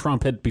how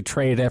Trump had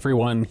betrayed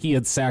everyone. He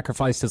had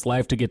sacrificed his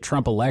life to get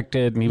Trump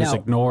elected, and he was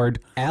ignored.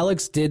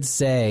 Alex did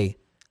say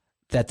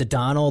that the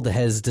Donald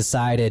has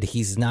decided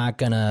he's not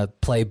going to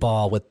play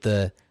ball with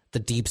the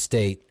deep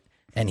state,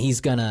 and he's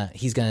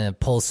gonna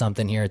pull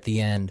something here at the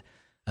end,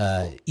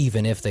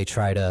 even if they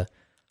try to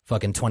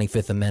fucking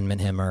 25th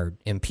Amendment him or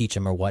impeach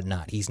him or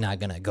whatnot. He's not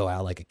gonna go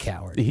out like a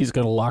coward. He's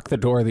gonna lock the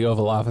door of the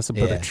Oval Office and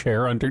put a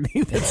chair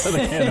underneath it so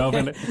they can't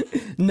open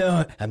it.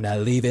 No, I'm not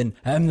leaving.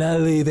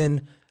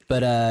 But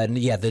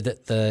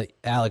the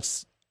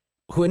Alex,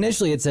 who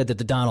initially had said that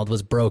the Donald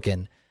was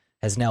broken,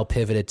 has now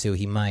pivoted to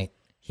he might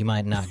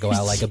not go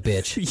out like a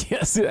bitch.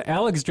 Yes,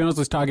 Alex Jones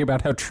was talking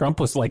about how Trump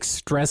was like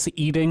stress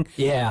eating.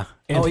 Yeah.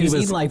 And he was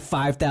eating like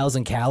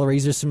 5,000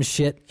 calories or some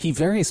shit. He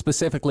very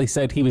specifically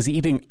said he was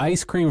eating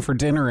ice cream for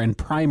dinner and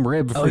prime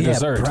rib for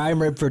dessert.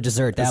 Prime rib for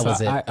dessert. That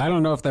was it. I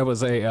don't know if that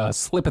was a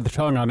slip of the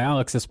tongue on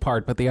Alex's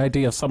part, but the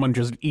idea of someone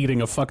just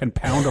eating a fucking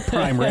pound of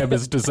prime rib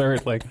as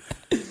dessert, like...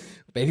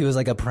 Maybe it was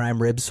like a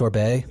prime rib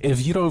sorbet.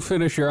 If you don't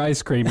finish your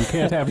ice cream, you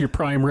can't have your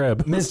prime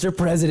rib. Mr.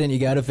 President, you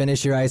got to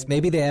finish your ice.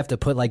 Maybe they have to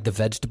put like the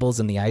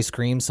vegetables in the ice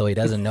cream so he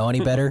doesn't know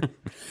any better.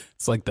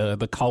 It's like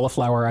the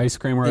cauliflower ice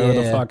cream or whatever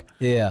the fuck.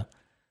 Yeah.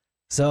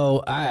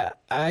 So,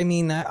 I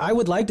mean, I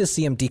would like to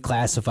see him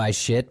declassify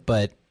shit,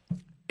 but...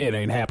 It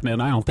ain't happening.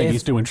 I don't think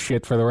he's doing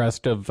shit for the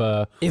rest of...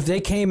 If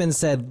they came and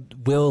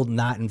said, we'll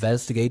not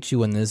investigate you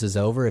when this is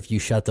over if you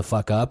shut the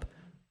fuck up,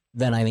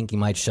 then I think he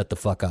might shut the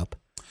fuck up.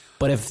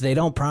 But if they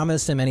don't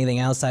promise him anything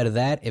outside of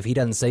that, if he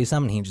doesn't say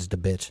something, he's just a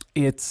bitch.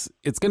 It's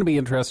going to be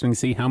interesting to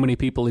see how many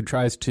people he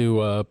tries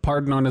to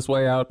pardon on his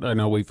way out. I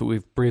know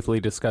we've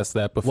briefly discussed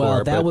that before.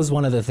 Well, that was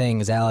one of the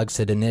things Alex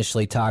had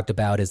initially talked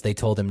about is they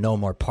told him no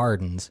more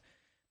pardons.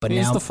 But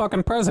he's now the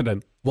fucking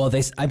president. Well,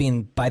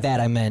 by that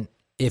I meant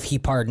if he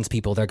pardons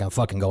people, they're going to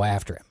fucking go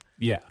after him.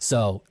 Yeah.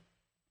 So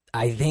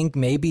I think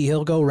maybe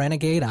he'll go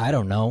renegade. I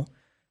don't know.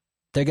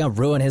 They're going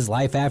to ruin his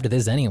life after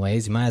this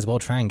anyways. You might as well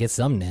try and get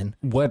something in.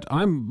 What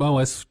I'm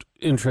most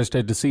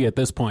interested to see at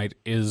this point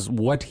is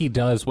what he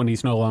does when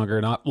he's no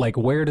longer not. Like,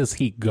 where does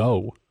he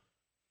go?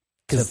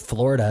 To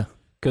Florida,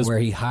 where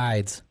he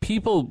hides.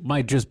 People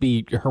might just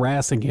be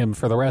harassing him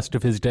for the rest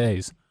of his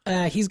days.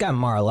 He's got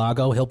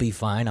Mar-a-Lago. He'll be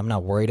fine. I'm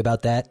not worried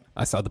about that.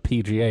 I saw the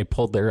PGA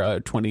pulled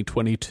their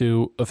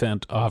 2022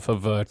 event off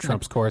of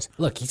Trump's course.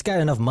 Look, he's got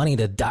enough money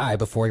to die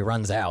before he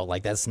runs out.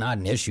 Like, that's not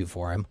an issue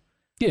for him.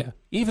 Yeah,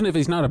 even if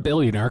he's not a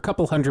billionaire, a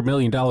couple $100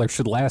 million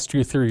should last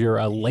you through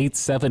your late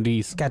 70s.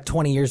 He's got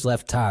 20 years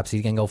left tops.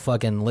 He can go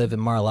fucking live in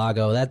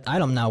Mar-a-Lago.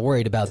 I'm not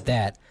worried about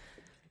that.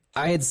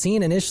 I had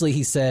seen initially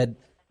he said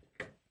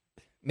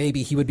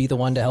maybe he would be the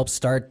one to help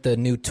start the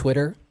new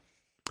Twitter.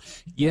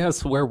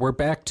 Yes, where we're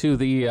back to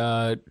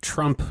the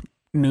Trump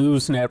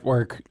News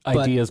Network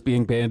ideas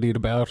being bandied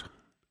about.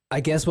 I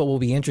guess what will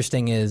be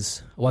interesting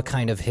is what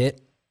kind of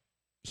hit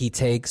he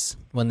takes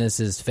when this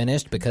is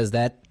finished, because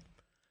that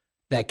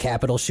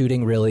Capitol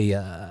shooting really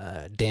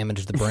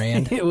damaged the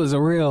brand. It was a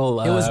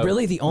real... it was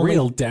really the only...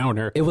 real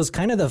downer. It was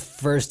kind of the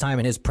first time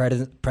in his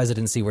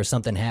presidency where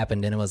something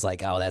happened and it was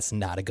like, oh, that's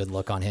not a good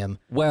look on him.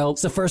 Well...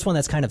 It's the first one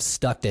that's kind of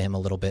stuck to him a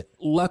little bit.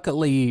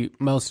 Luckily,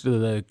 most of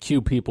the Q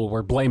people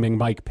were blaming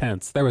Mike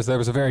Pence. There was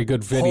a very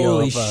good video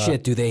Holy of...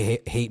 shit, do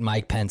they hate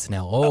Mike Pence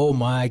now. Oh,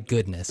 my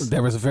goodness.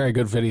 There was a very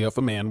good video of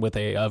a man with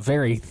a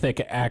very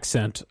thick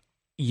accent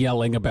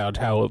yelling about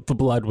how the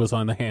blood was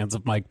on the hands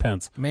of Mike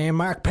Pence. Man,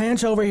 Mike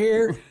Pence over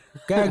here.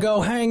 Gotta go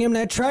hang him,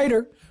 that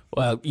traitor.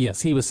 Well, yes,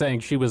 he was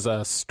saying she was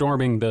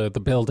storming the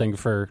building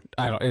for,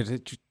 I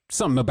don't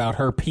something about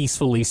her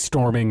peacefully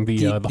storming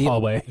the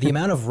hallway. The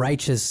amount of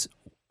righteous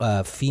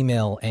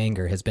female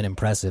anger has been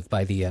impressive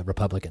by the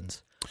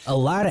Republicans. A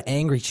lot of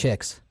angry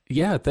chicks.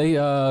 Yeah, they.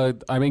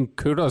 I mean,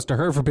 kudos to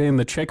her for being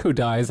the chick who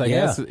dies. I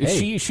guess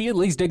she at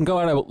least didn't go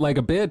out like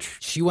a bitch.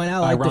 She went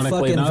out like the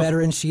fucking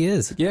veteran she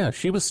is. Yeah,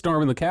 she was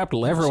storming the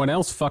Capitol. Everyone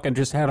else fucking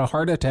just had a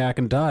heart attack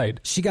and died.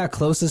 She got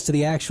closest to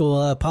the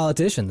actual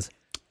politicians.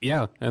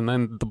 Yeah, and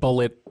then the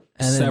bullet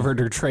severed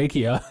her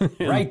trachea.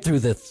 Right through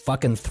the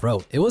fucking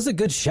throat. It was a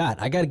good shot.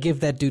 I got to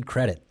give that dude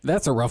credit.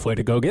 That's a rough way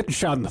to go. Getting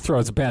shot in the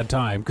throat's a bad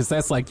time, because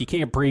that's like you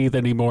can't breathe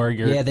anymore.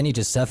 Yeah, then you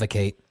just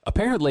suffocate.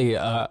 Apparently,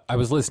 I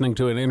was listening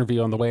to an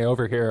interview on the way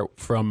over here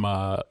from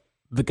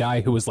the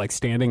guy who was like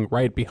standing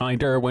right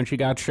behind her when she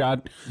got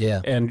shot.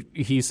 Yeah. And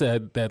he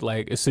said that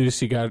like as soon as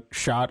she got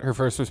shot, her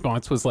first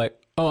response was like,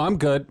 "Oh, I'm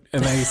good."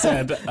 And then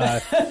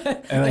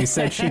he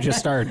said, she just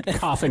started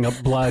coughing up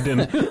blood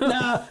and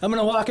nah, I'm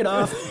gonna walk it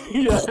off.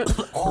 Yeah.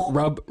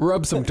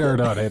 Rub some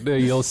dirt on it.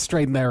 You'll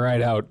straighten that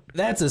right out.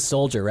 That's a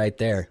soldier right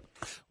there.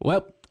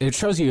 Well, It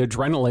shows you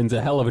adrenaline's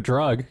a hell of a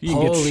drug. You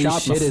can Holy get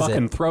shot in shit, the is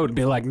fucking it? throat and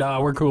be like, nah,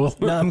 we're cool.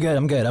 No, I'm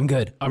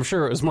good. I'm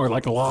sure it was more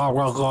like, la,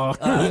 la, la.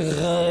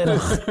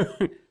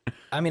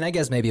 I mean, I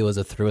guess maybe it was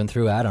a through and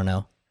through. I don't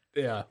know.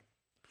 Yeah.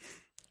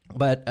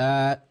 But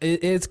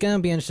it's going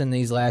to be interesting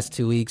these last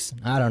 2 weeks.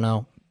 I don't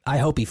know. I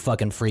hope he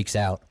fucking freaks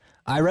out.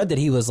 I read that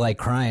he was like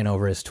crying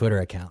over his Twitter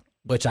account,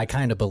 which I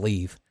kind of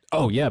believe.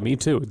 Oh, yeah, me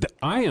too.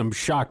 I am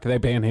shocked they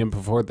banned him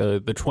before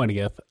the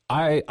 20th.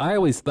 I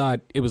always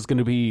thought it was going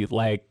to be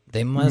like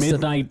They must have-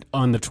 midnight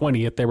on the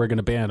 20th they were going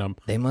to ban him.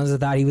 They must have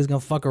thought he was going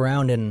to fuck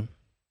around and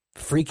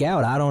freak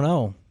out. I don't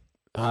know.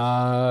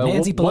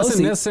 Nancy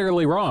wasn't Pelosi-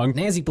 necessarily wrong.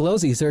 Nancy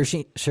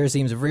Pelosi sure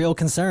seems real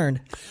concerned.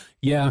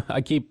 Yeah,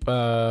 I keep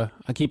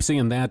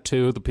seeing that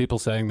too. The people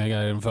saying they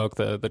got to invoke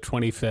the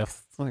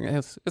 25th. Like,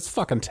 it's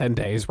fucking 10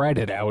 days. Write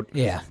it out.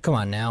 Yeah, come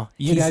on now.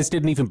 You guys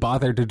didn't even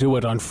bother to do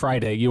it on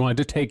Friday. You wanted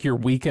to take your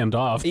weekend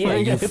off. Yeah,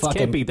 Like, you it fucking-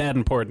 can't be that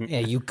important. Yeah,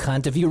 you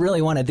cunt. If you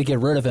really wanted to get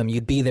rid of him,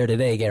 you'd be there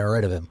today getting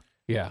rid of him.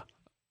 Yeah.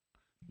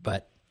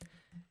 But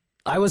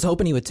I was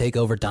hoping he would take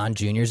over Don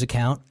Jr.'s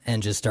account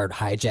and just start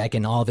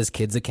hijacking all of his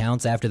kids'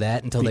 accounts after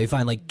that until they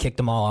finally kicked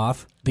them all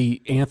off. The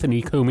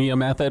Anthony Cumia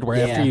method, where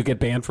after Yeah. you get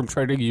banned from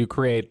Twitter, you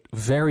create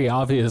very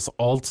obvious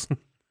alts.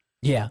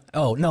 Yeah.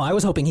 Oh, no, I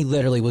was hoping he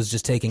literally was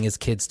just taking his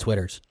kids'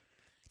 Twitters.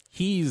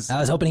 I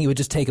was hoping he would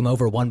just take them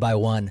over one by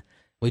one.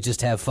 We'd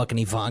just have fucking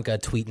Ivanka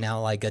tweeting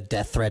out like a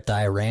death threat to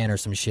Iran or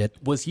some shit.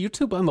 Was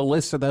YouTube on the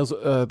list of those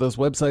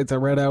websites I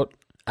read out?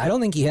 I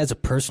don't think he has a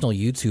personal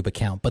YouTube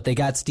account, but they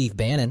got Steve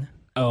Bannon.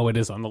 Oh, it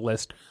is on the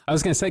list. I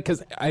was going to say,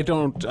 because I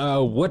don't,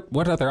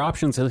 what other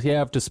options does he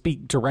have to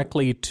speak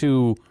directly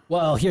to?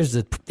 Well, here's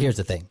the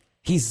thing.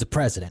 He's the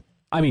president.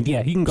 I mean,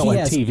 yeah, he can go He on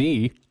has-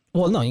 TV.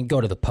 Well, no, he can go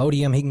to the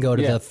podium. He can go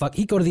to Yeah.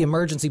 he can go to the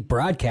emergency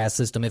broadcast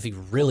system if he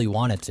really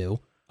wanted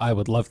to. I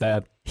would love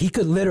that. He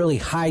could literally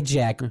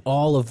hijack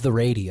all of the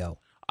radio.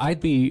 I'd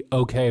be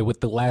okay with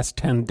the last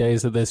 10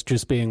 days of this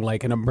just being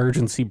like an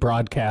emergency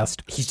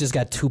broadcast. He's just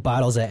got 2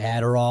 bottles of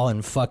Adderall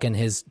and fucking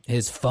his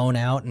phone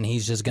out, and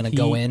he's just gonna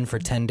go in for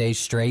 10 days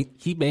straight.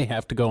 He may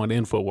have to go on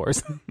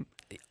InfoWars.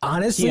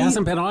 Honestly, He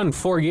hasn't been on in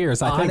 4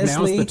 years. I think now's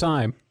Honestly- the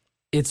time.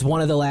 it's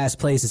one of the last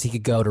places he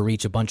could go to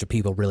reach a bunch of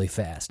people really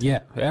fast. Yeah,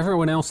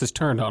 everyone else has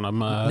turned on him.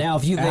 Now,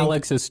 if you think-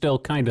 Alex is still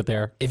kind of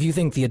there. If you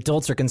think the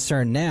adults are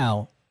concerned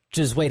now,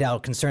 just wait how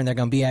concerned they're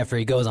gonna be after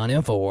he goes on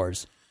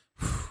InfoWars.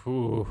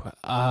 Ooh,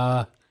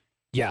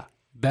 yeah,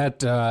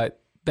 that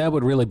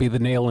would really be the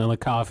nail in the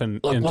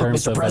coffin in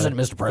terms of Mr.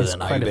 his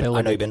President, I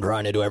credibility. know you've been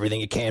trying to do everything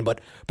you can, but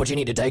you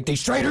need to take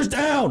these traitors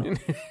down.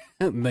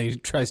 And they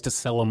tries to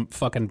sell him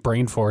fucking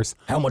brain force.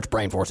 How much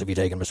brain force have you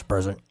taken, Mr.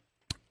 President?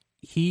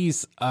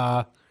 He's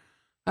I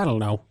don't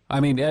know. I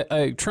mean,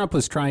 Trump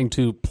was trying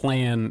to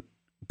plan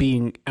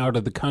being out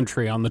of the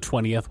country on the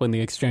 20th when the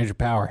exchange of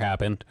power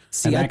happened,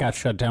 and that got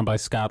shut down by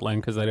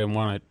Scotland because they didn't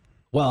want it.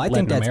 Well, I Let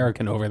think an that's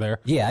American over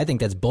there. Yeah, I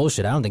think that's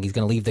bullshit. I don't think he's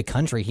going to leave the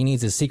country. He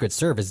needs his Secret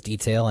Service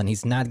detail, and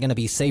he's not going to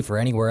be safer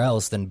anywhere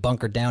else than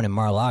bunkered down in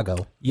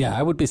Mar-a-Lago. Yeah,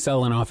 I would be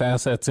selling off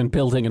assets and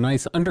building a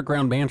nice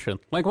underground mansion,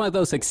 like one of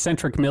those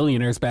eccentric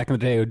millionaires back in the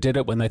day who did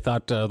it when they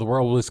thought the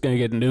world was going to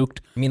get nuked.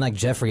 You mean like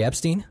Jeffrey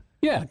Epstein?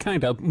 Yeah,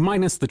 kind of,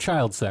 minus the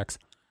child sex.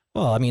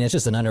 Well, I mean, it's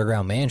just an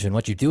underground mansion.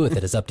 What you do with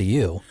it is up to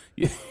you.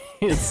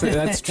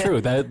 That's true.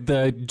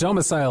 The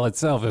domicile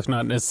itself is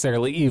not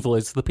necessarily evil.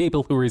 It's the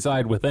people who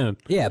reside within.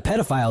 Yeah,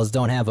 pedophiles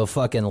don't have a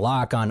fucking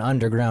lock on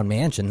underground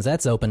mansions.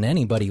 That's open to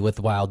anybody with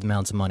wild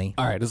amounts of money.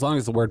 All right, as long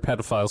as the word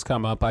pedophiles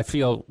come up, I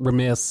feel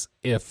remiss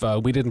if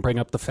we didn't bring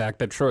up the fact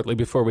that shortly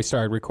before we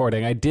started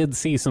recording, I did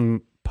see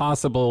some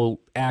possible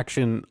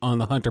action on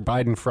the Hunter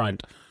Biden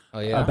front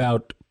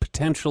about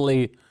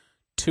potentially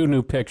 2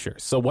 new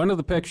pictures. So one of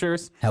the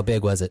pictures, How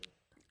big was it?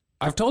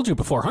 I've told you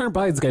before, Hunter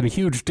Biden's got a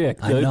huge dick.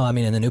 I know, I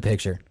mean in the new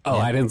picture. Oh,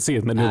 Yeah. I didn't see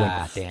it in the new one.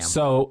 Ah, damn.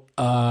 So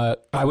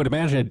I would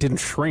imagine it didn't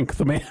shrink.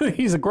 The man,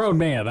 he's a grown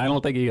man. I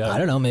don't think he. I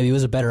don't know, maybe it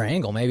was a better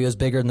angle. Maybe it was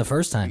bigger than the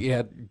first time. He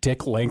had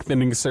dick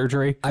lengthening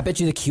surgery. I bet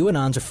you the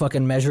QAnons are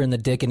fucking measuring the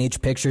dick in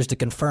each pictures to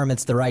confirm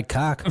it's the right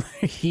cock.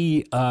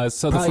 He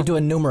so Probably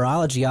doing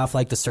numerology off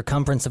like the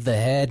circumference of the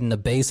head and the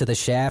base of the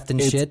shaft and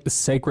it's shit.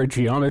 sacred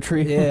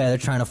geometry. Yeah, they're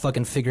trying to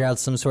fucking figure out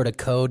some sort of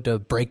code to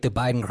break the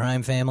Biden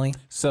crime family.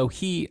 So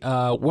he,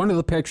 one of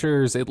the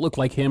pictures, it looked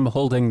like him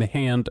holding the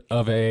hand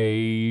of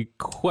a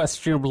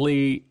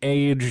questionably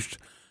aged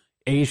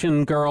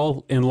Asian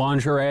girl in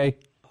lingerie.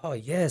 Oh,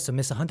 yeah, so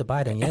Mr. Hunter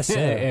Biden, yes, sir.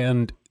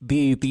 And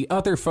the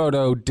other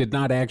photo did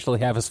not actually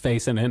have his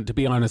face in it. To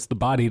be honest, the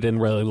body didn't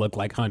really look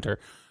like Hunter.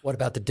 What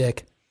about the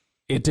dick?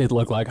 It did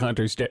look like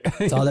Hunter's dick.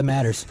 That's all that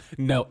matters.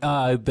 No,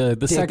 the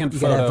Dick, second you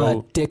gotta have,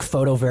 photo, dick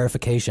photo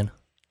verification.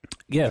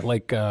 yeah,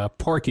 like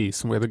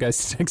Porky's, where the guy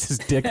sticks his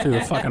dick through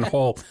the fucking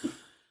hole.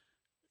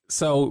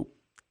 So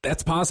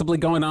that's possibly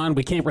going on.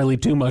 We can't really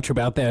do much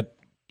about that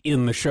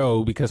in the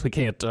show because we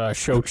can't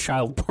show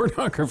child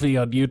pornography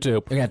on YouTube.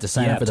 You're gonna have to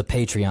sign up for the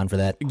Patreon for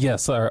that.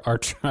 Yes, our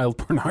child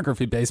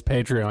pornography-based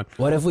Patreon.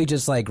 What if we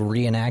just like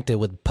reenact it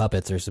with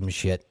puppets or some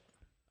shit?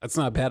 That's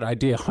not a bad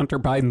idea. Hunter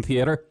Biden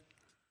Theater.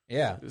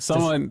 Yeah.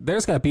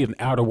 There's got to be an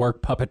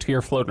out-of-work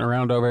puppeteer floating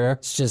around over here.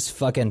 It's just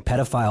fucking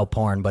pedophile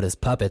porn, but it's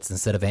puppets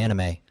instead of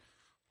anime.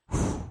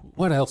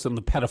 What else in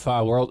the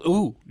pedophile world?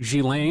 Ooh,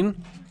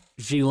 Ghislaine.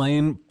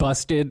 Ghislaine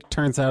busted.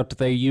 Turns out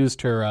they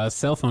used her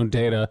cell phone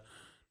data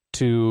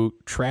to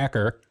track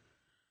her.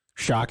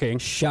 Shocking.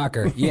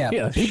 Shocker. Yeah.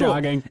 Yeah, People,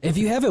 shocking. If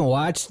you haven't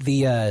watched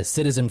the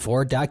Citizen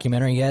 4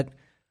 documentary yet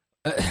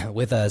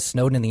with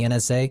Snowden and the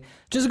NSA,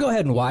 just go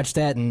ahead and watch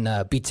that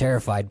and be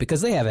terrified because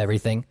they have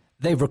everything.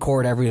 They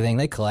record everything.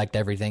 They collect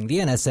everything. The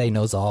NSA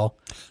knows all.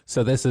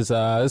 So this is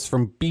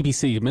from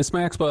BBC. Miss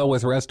Maxwell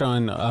was arrested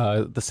on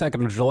the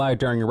 2nd of July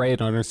during a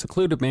raid on her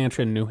secluded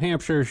mansion in New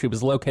Hampshire. She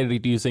was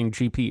located using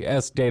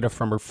GPS data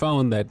from her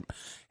phone that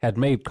had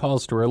made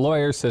calls to her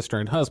lawyer, sister,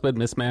 and husband.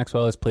 Miss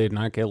Maxwell has pleaded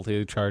not guilty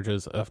to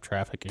charges of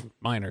trafficking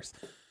minors.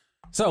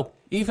 So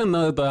even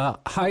the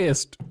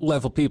highest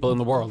level people in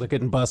the world are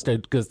getting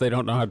busted because they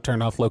don't know how to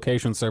turn off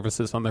location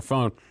services on their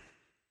phone.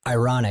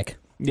 Ironic.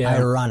 Yeah.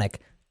 Ironic.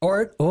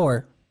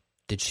 Or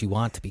did she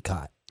want to be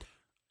caught?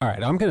 All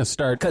right, I'm going to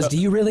start. Because do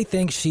you really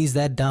think she's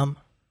that dumb?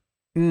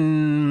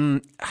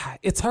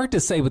 It's hard to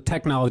say with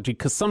technology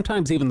because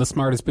sometimes even the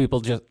smartest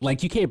people just,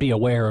 like, you can't be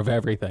aware of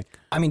everything.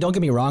 I mean, don't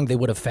get me wrong. They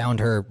would have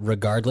found her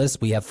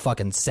regardless. We have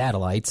fucking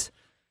satellites.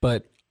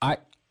 But I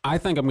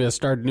think I'm going to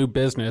start a new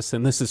business,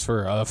 and this is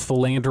for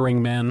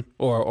philandering men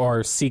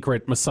or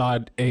secret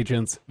Mossad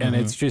agents, and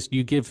it's just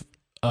you give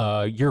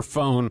your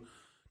phone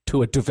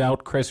to a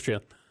devout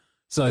Christian.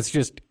 So it's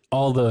just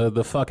all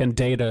the fucking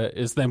data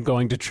is them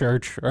going to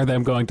church or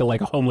them going to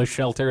like a homeless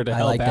shelter to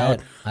help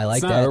out. I like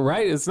it's that. Not,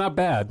 right? It's not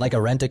bad. Like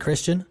a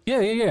rent-a-Christian? Yeah.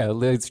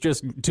 It's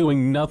just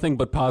doing nothing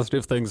but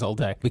positive things all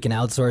day. We can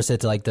outsource it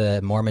to like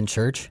the Mormon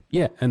church?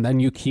 Yeah, and then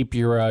you keep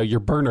your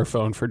burner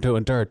phone for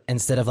doing dirt.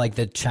 Instead of like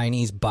the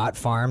Chinese bot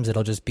farms,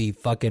 it'll just be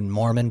fucking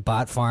Mormon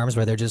bot farms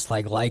where they're just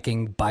like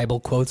liking Bible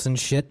quotes and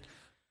shit.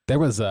 There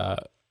was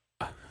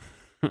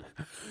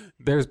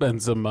there's been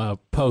some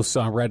posts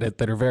on Reddit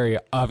that are very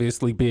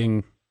obviously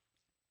being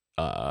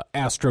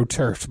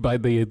astroturfed by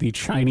the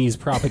Chinese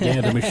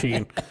propaganda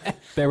machine.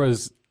 There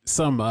was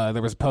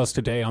a post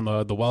today on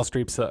the Wall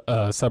Street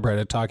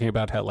subreddit talking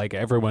about how like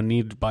everyone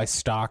needed to buy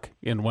stock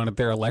in one of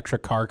their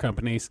electric car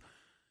companies.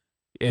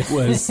 It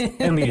was,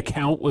 and the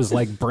account was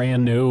like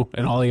brand new,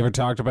 and all he ever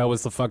talked about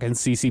was the fucking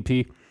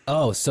CCP.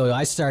 Oh, so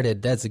that's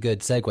a good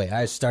segue.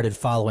 I started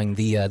following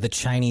the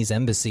Chinese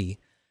embassy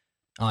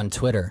on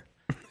Twitter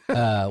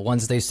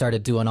once they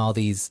started doing all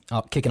these,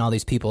 kicking all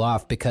these people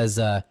off because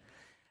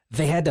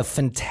they had a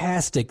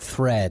fantastic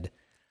thread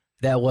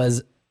that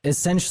was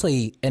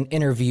essentially an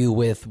interview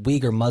with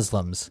Uyghur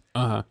Muslims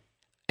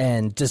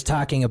and just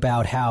talking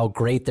about how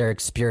great their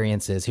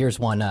experience is. Here's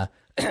one.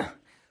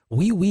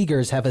 We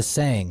Uyghurs have a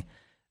saying,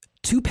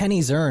 2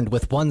 pennies earned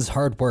with one's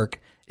hard work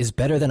is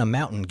better than a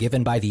mountain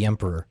given by the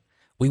emperor.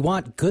 We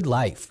want good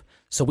life,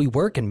 so we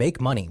work and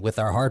make money with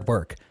our hard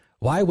work.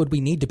 Why would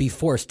we need to be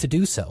forced to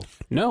do so?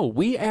 No,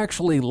 we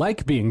actually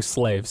like being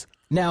slaves.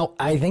 Now,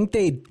 I think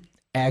they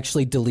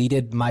actually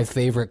deleted my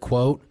favorite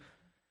quote,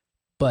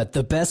 but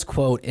the best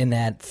quote in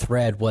that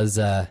thread was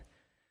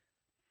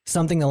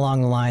something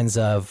along the lines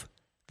of,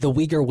 the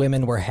Uyghur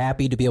women were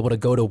happy to be able to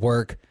go to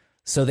work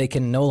so they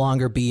can no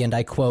longer be, and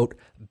I quote,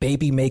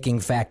 baby-making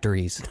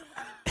factories.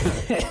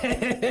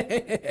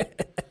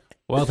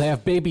 Well, they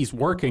have babies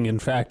working in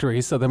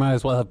factories, so they might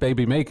as well have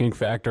baby-making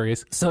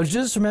factories. So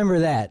just remember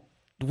that.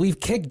 We've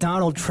kicked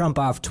Donald Trump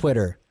off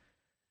Twitter,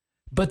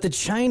 but the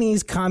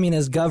Chinese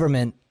Communist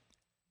government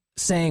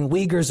saying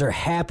Uyghurs are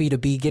happy to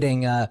be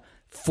getting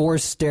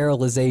forced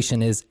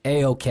sterilization is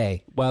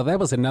A-okay. Well, there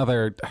was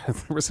another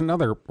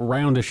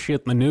round of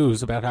shit in the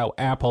news about how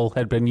Apple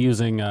had been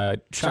using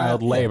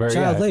child labor.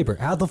 Child labor.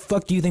 How the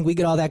fuck do you think we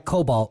get all that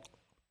cobalt?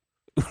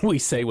 We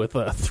say with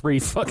 3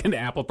 fucking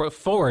Apple,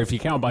 4 if you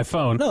count my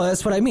phone. No,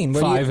 that's what I mean.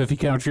 5 if you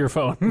count your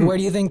phone. Where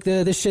do you think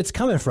this shit's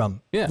coming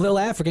from? Yeah. Little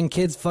African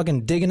kids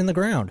fucking digging in the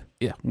ground.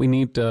 Yeah, we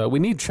need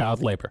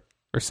child labor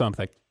or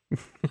something.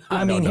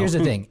 I mean, here's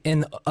the thing.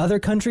 In other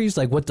countries,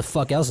 like, what the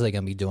fuck else are they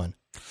going to be doing?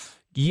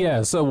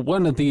 Yeah, so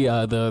one of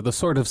the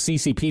sort of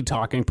CCP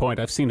talking point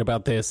I've seen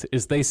about this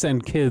is they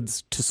send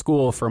kids to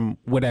school from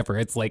whatever,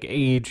 it's like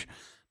age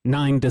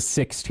 9 to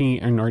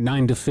 16 or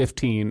 9 to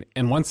 15,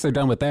 and once they're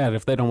done with that,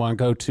 if they don't want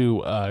to go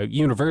to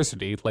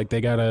university, like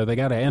they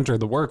gotta enter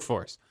the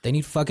workforce. They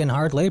need fucking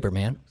hard labor,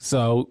 man.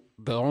 So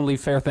the only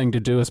fair thing to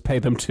do is pay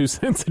them 2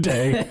 cents a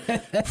day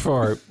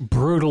for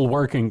brutal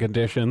working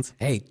conditions.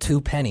 Hey,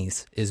 2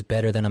 pennies is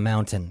better than a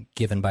mountain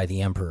given by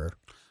the emperor.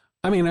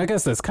 I mean, I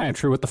guess that's kind of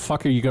true. What the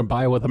fuck are you gonna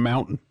buy with a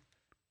mountain?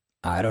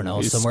 I don't know.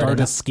 You start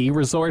a ski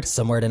resort?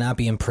 Somewhere to not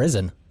be in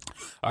prison.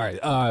 All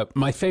right.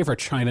 My favorite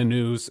China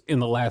news in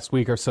the last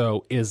week or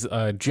so is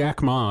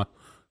Jack Ma,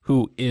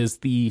 who is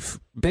he's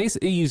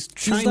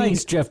Chinese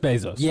like, Jeff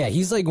Bezos. Yeah,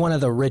 he's like one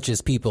of the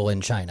richest people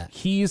in China.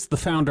 He's the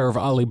founder of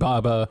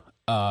Alibaba,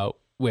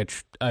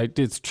 which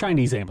it's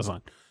Chinese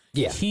Amazon.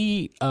 Yeah.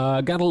 He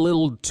got a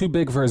little too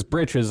big for his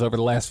britches over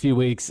the last few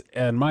weeks,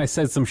 and Ma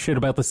said some shit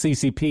about the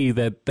CCP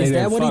that they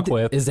didn't fuck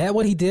with. Is that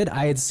what he did?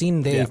 I had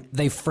seen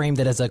they framed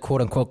it as a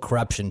quote-unquote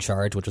corruption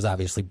charge, which was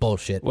obviously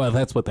bullshit. Well,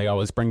 that's what they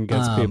always bring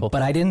against people.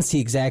 But I didn't see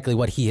exactly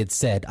what he had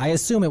said. I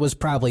assume it was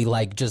probably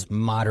like just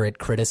moderate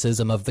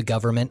criticism of the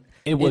government.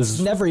 It's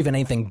never even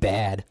anything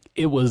bad.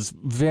 It was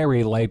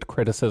very light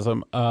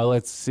criticism.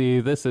 Let's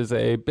see. This is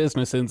a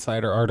Business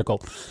Insider article.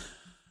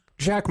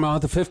 Jack Ma,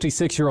 the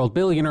 56-year-old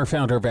billionaire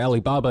founder of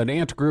Alibaba and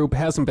Ant Group,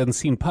 hasn't been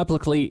seen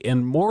publicly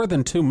in more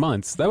than 2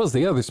 months. That was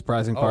the other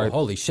surprising part. Oh,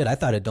 holy shit. I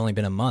thought it'd only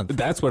been a month.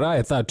 That's what I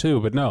had thought, too.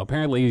 But no,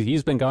 apparently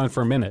he's been gone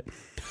for a minute.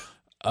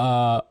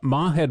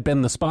 Ma had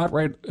been the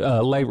spotlight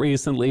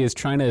recently as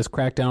China has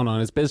cracked down on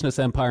his business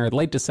empire. In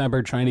late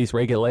December, Chinese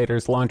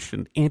regulators launched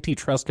an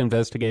antitrust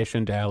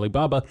investigation to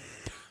Alibaba,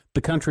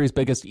 the country's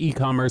biggest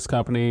e-commerce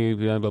company,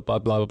 blah, blah, blah,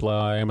 blah,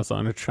 blah,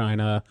 Amazon of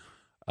China.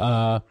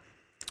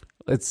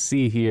 Let's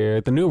see here.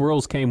 The new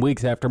rules came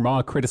weeks after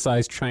Ma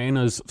criticized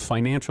China's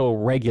financial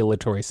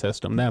regulatory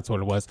system. That's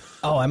what it was.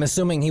 Oh, I'm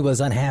assuming he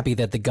was unhappy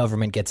that the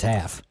government gets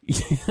half.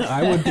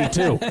 I would be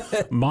too.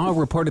 Ma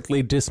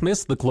reportedly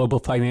dismissed the global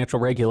financial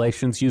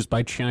regulations used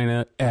by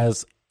China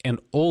as an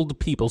old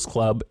people's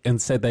club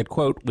and said that,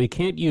 quote, we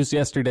can't use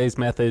yesterday's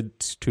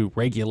methods to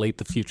regulate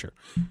the future.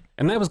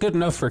 And that was good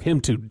enough for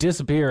him to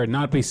disappear and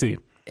not be seen.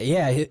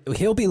 Yeah,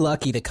 he'll be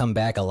lucky to come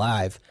back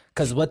alive,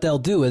 because what they'll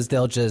do is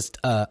they'll just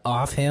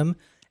off him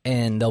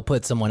and they'll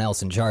put someone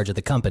else in charge of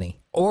the company.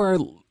 Or,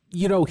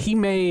 you know, he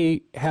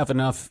may have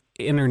enough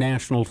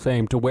international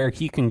fame to where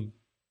he can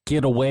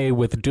get away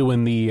with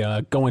doing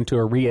the going to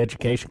a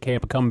re-education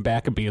camp and coming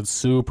back and being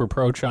super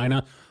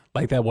pro-China,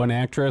 like that one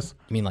actress.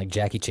 You mean like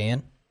Jackie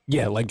Chan?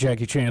 Yeah, like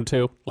Jackie Chan,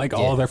 too. Like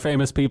all their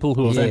famous people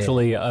who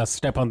eventually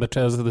step on the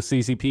toes of the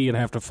CCP and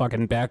have to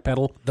fucking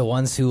backpedal. The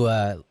ones who,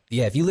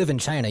 if you live in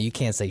China, you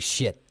can't say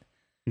shit.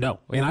 No,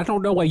 and I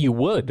don't know why you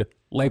would.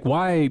 Like,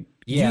 why?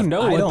 Yeah, you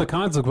know what the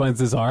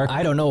consequences are.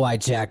 I don't know why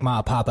Jack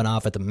Ma popping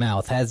off at the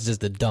mouth. That's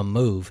just a dumb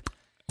move.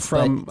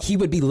 But he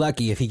would be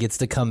lucky if he gets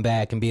to come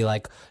back and be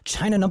like,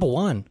 China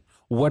 #1.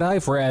 What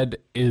I've read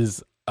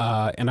is,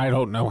 and I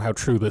don't know how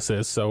true this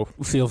is, so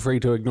feel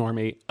free to ignore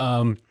me.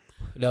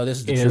 No, this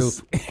is the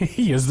truth.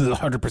 He is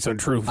 100%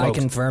 true, folks. I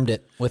confirmed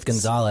it with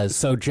Gonzalez.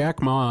 So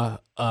Jack Ma,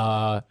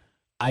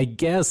 I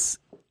guess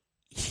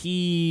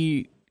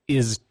he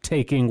is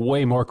taking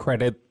way more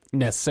credit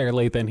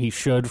necessarily than he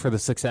should for the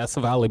success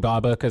of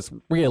Alibaba, because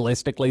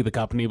realistically, the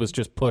company was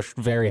just pushed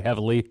very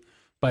heavily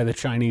by the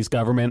Chinese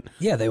government.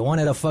 Yeah, they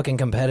wanted a fucking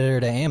competitor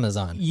to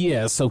Amazon.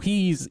 Yeah, so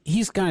he's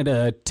kind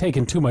of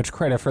taking too much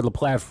credit for the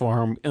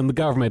platform, and the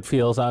government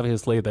feels,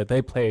 obviously, that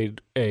they played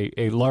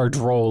a large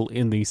role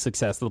in the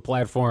success of the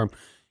platform.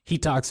 He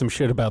talks some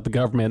shit about the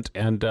government,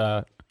 and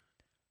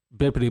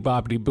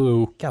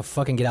bippity-boppity-boo. Gotta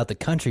fucking get out the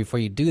country before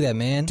you do that,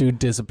 man. Dude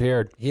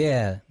disappeared.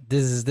 Yeah,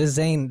 this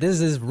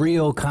is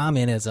real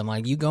communism.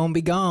 Like, you gonna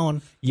be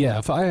gone. Yeah,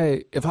 if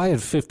I had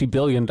 $50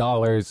 billion,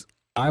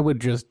 I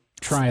would just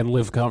try and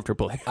live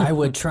comfortably. I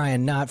would try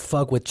and not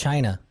fuck with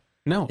China.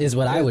 No. Is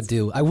what I would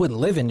do. I wouldn't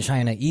live in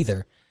China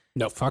either.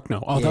 No, fuck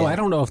no. Although I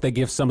don't know if they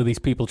give some of these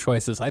people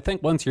choices. I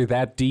think once you're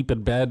that deep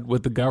in bed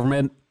with the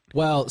government,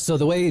 well, so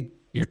the way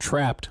you're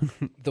trapped.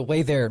 The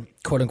way their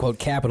quote-unquote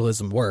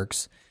capitalism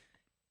works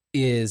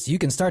is you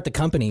can start the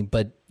company,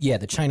 but yeah,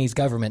 the Chinese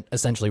government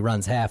essentially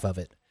runs half of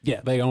it.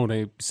 Yeah, they own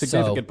a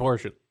significant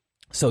portion.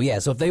 So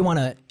if they want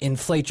to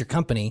inflate your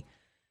company,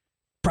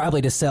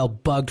 probably to sell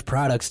bugged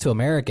products to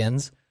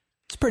Americans,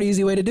 it's a pretty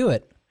easy way to do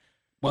it.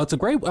 Well, it's a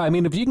great... I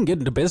mean, if you can get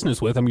into business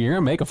with them, you're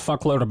going to make a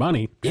fuckload of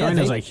money. Yeah,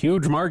 China's a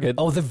huge market.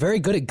 Oh, they're very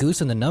good at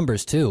goosing the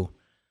numbers, too.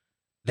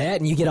 That,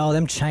 and you get all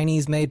them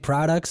Chinese-made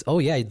products. Oh,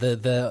 yeah,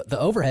 the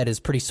overhead is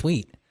pretty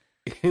sweet.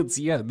 It's,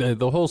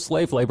 the whole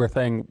slave labor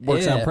thing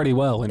works out pretty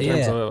well in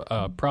terms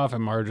of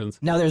profit margins.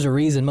 Now, there's a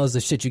reason most of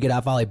the shit you get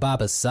off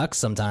Alibaba sucks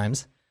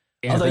sometimes.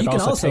 And although it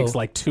also takes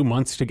like 2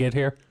 months to get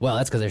here. Well,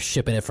 that's because they're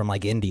shipping it from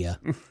like India.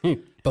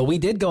 But we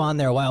did go on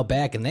there a while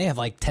back, and they have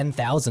like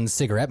 10,000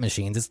 cigarette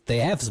machines. They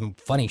have some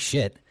funny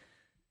shit.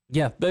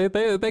 Yeah, they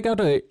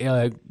got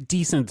a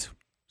decent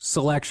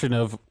selection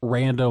of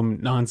random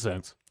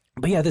nonsense.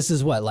 But yeah, this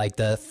is what, like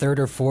the third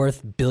or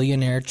fourth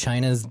billionaire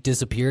China's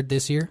disappeared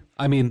this year?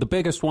 I mean, the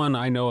biggest one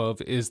I know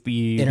of is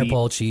the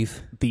Interpol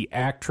chief. The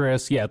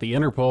actress, the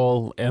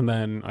Interpol, and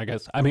then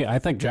I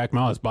think Jack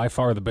Ma is by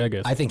far the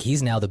biggest. I think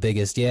he's now the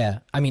biggest, yeah.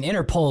 I mean,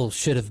 Interpol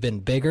should have been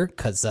bigger,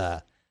 because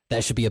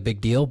that should be a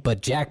big deal,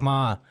 but Jack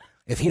Ma,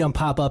 if he don't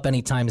pop up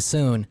anytime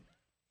soon,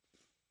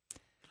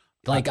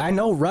 like, I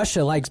know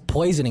Russia likes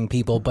poisoning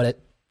people,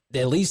 but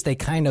at least they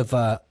kind of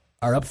are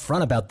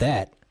upfront about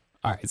that.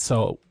 All right,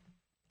 so...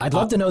 I'd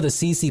love to know the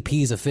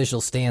CCP's official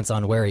stance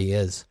on where he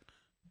is.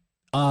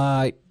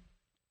 Yeah,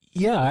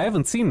 I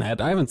haven't seen that.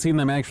 I haven't seen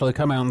them actually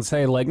come out and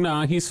say, like,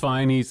 no, he's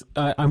fine. He's.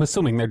 I'm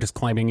assuming they're just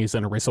claiming he's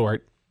in a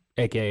resort,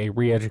 aka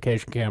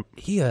re-education camp.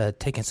 He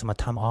taking some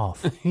time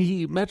off.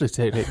 He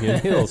meditated in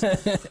hills.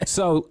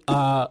 So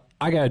I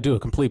gotta do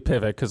a complete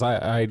pivot because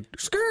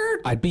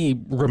I'd be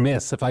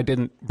remiss if I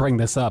didn't bring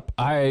this up.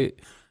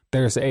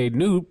 there's a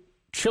new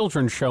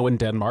children's show in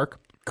Denmark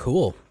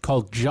Cool.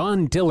 called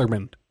John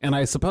Dillerman. And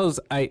I suppose,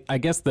 I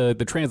guess the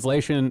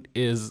translation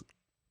is,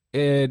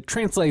 it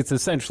translates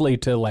essentially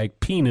to like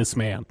penis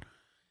man.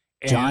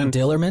 John And-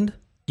 Dillerman?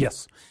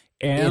 Yes.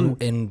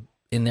 And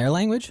In their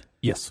language?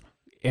 yes.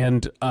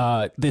 And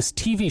this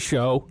TV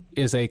show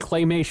is a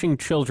claymation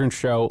children's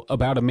show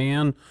about a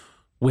man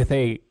with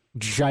a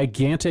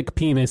gigantic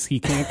penis he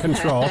can't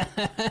control,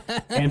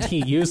 and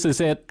he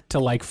uses it to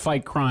like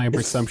fight crime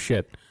or some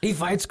shit. He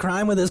fights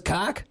crime with his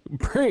cock?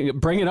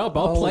 Bring it up.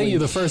 I'll play Holy you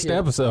the first shit.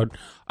 episode.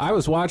 I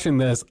was watching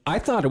this. I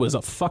thought it was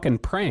a fucking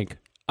prank.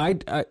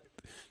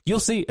 You'll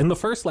see in the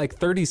first like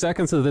 30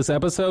 seconds of this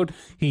episode,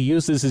 he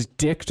uses his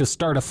dick to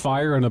start a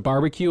fire in a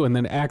barbecue and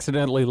then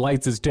accidentally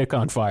lights his dick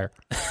on fire.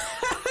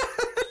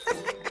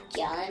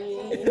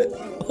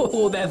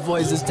 Oh, that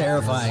voice is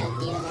terrifying.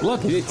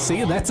 Look,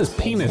 see, that's his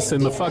penis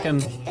in the fucking.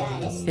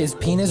 His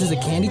penis is a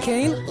candy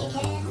cane?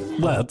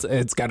 Well,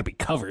 it's got to be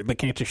covered. They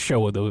can't just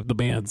show the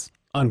man's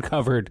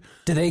uncovered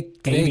Do they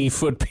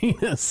 80-foot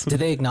penis. do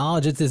they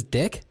acknowledge it's his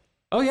dick?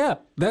 Oh yeah,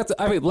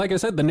 I mean, like I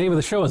said, the name of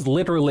the show is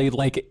literally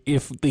like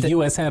if the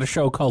U.S. had a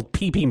show called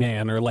Pee Pee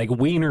Man or like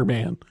Wiener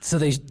Man. So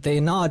they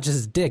acknowledge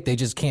his dick, they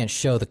just can't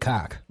show the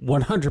cock.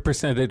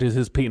 100% it is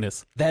his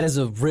penis. That is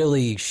a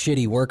really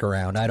shitty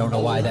workaround. I don't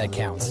know why that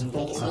counts.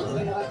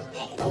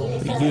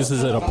 He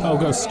uses a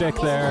pogo stick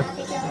there.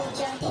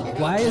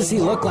 Why does he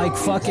look like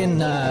fucking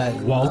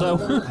Waldo.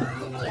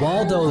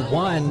 Waldo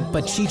 1,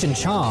 but Cheech and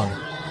Chong?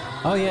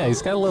 Oh yeah,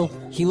 he's got a little.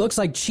 He looks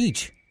like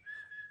Cheech.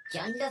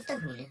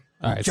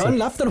 All right, John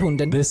so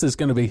Lafterhunden. this is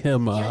going to be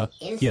him.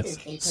 Yes,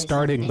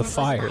 starting the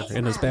fire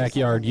in his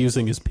backyard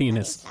using his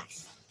penis.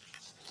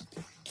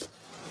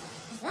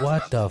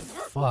 What the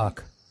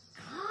fuck?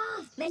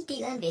 Men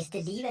dilleren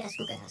vidste lige, hvad der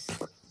skulle gøres.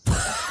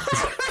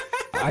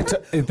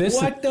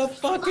 What the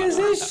fuck is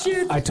this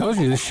shit? I told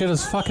you this shit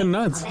is fucking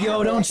nuts.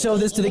 Yo, don't show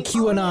this to the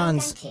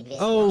QAnons.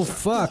 Oh,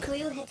 fuck. Kunne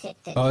jo have tæt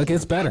den. Oh, it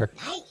gets better.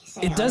 Nej,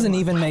 sagde It doesn't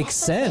even make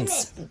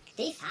sense.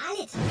 Det er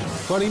farligt.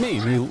 What do you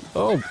mean?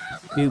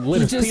 He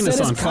lit his Just penis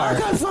set his on fire.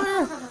 cock on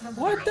fire?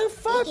 What the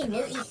fuck? Ikke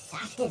ned i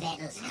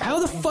saftevandet. How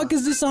the fuck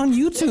is this on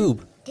YouTube?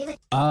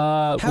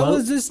 How Well,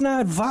 does this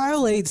not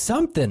violate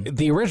something?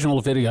 the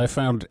original video I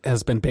found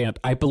has been banned.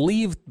 I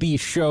believe the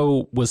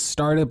show was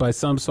started by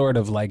some sort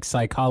of like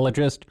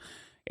psychologist.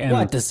 And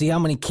What, to see how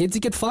many kids he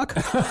could fuck?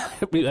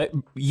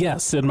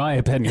 yes, in my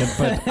opinion,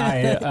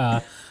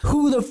 but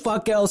Who the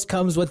fuck else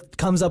comes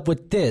up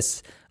with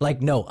this? Like,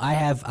 no, I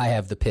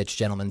have the pitch,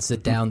 gentlemen.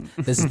 Sit down.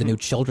 This is the new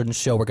children's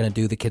show we're gonna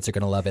do. The kids are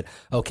gonna love it.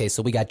 Okay,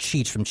 so we got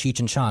Cheech from Cheech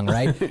and Chong,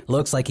 right?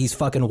 Looks like he's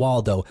fucking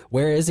Waldo.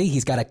 Where is he?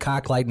 He's got a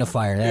cock lighting a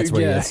fire. That's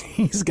where he is.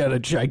 he's got a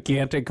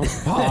gigantic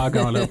hog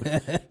on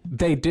him.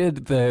 They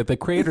did the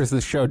creators of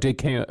the show did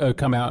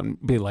come out and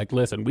be like,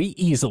 listen, we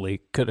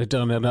easily could have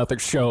done another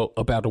show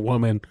about a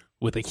woman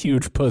with a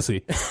huge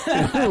pussy.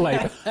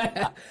 Like,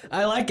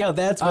 I like how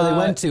that's where they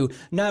went to.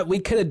 Not we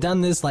could have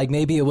done this like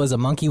maybe it was a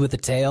monkey with a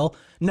tail.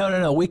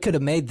 No. We could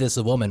have made this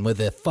a woman with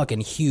a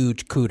fucking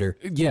huge cooter.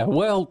 yeah,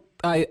 well,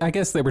 I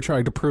guess they were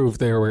trying to prove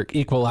they were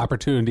equal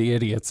opportunity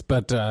idiots,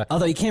 but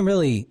Although you can't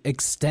really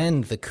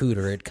extend the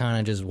cooter, it kind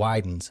of just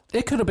widens.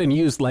 it could have been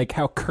used like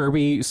how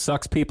Kirby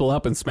sucks people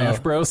up in Smash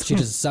Bros. She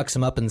just sucks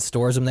him up and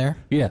stores him there.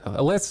 Yeah,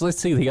 let's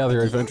see the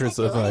other adventures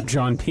of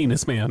John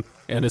Penis Man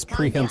and his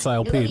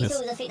prehensile Nu går vi penis.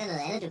 så ud og finder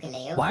noget andet, du kan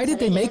lave. Why did Så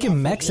they vi make kan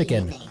him have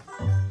Mexican?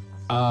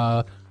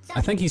 flere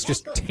I think he's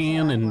just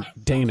tan and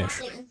Danish.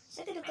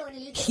 Så kan du gå en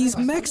lille He's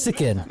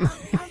Mexican.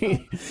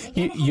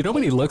 You know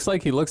what he looks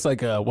like? He looks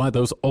like one of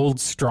those old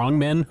strong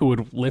men who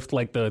would lift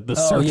like the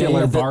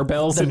circular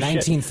barbells the and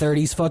shit,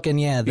 1930s fucking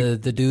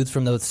the dudes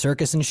from the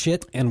circus and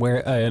shit. and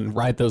wear and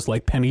ride those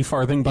like penny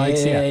farthing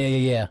bikes.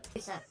 Yeah.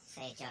 Så,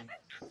 sagde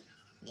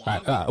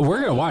John.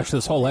 We're gonna watch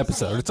this whole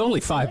episode. It's only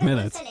 5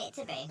 minutes. Salat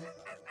tilbage.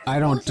 I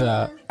don't.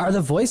 Are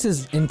the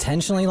voices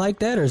intentionally like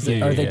that, or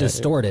Yeah, are they yeah.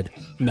 distorted?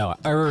 No,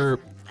 or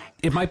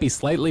it might be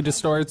slightly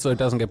distorted so it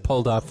doesn't get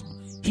pulled off.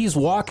 He's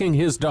walking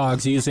his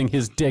dogs using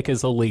his dick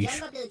as a leash,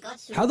 John var blevet godt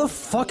sur. How the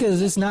fuck is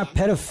this not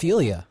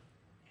pedophilia?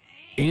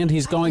 and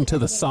he's going to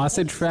the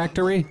sausage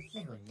factory.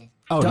 Med hundene.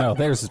 Oh no,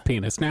 there's his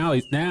penis. Now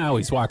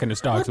he's walking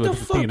his dogs What with the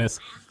his fuck? penis.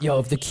 Yo,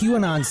 if the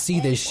QAnon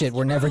see this shit,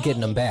 we're never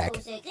getting them back.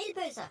 Pose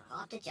grillpølser,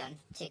 råbte John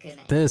til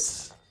købmanden.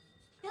 This.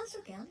 Jeg vil så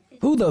gerne.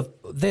 Who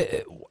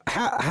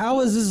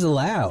how is this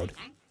allowed?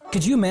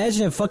 Could you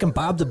imagine if fucking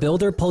Bob the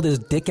Builder pulled his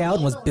dick out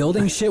and was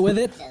building shit with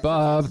it?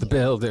 Bob the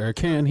Builder,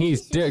 can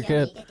he's dick it?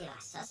 Ikke, at det var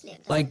så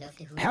slemt. Like,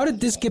 how did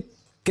this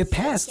get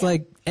past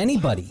like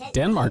anybody?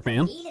 Denmark,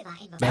 man. Hele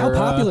vejen var How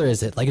popular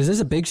is it? Like, is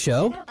this a big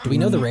show? Do we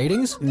know the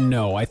ratings?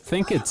 No, I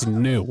think it's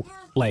new.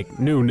 Like,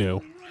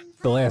 new.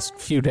 The last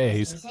few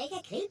days. Så ikke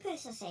af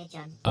grillpølser, sagde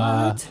John. Han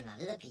var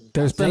ved at blive.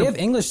 There's Do been they a, have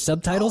English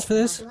subtitles for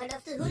this? Du har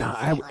luftet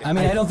hunden. I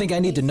mean, I don't think I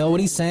need to know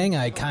what he's saying.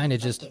 I kind of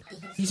just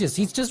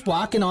he's just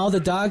walking all the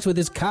dogs with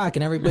his cock,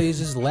 and everybody's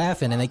just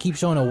laughing, and they keep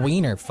showing a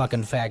wiener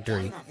fucking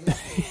factory.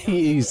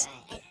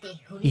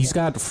 he's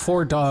got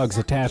 4 dogs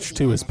attached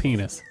to his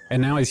penis,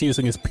 and now he's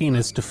using his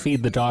penis to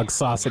feed the dogs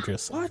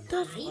sausages. What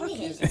the fuck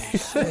is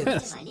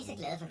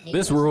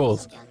This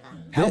rules.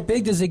 How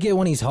big does it get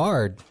when he's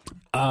hard?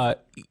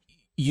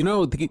 You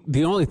know,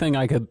 the only thing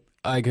I could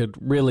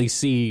really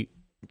see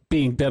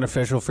being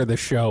beneficial for this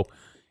show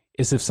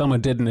is if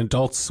someone did an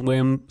Adult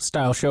Swim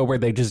style show where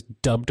they just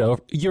dubbed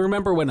over. You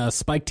remember when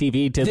Spike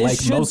TV did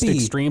This Most should be.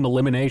 Extreme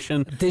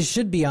Elimination? This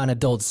should be on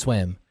Adult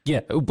Swim.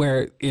 Yeah,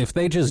 where if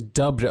they just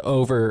dubbed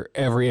over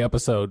every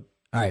episode,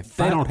 All right,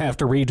 they don't have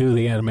to redo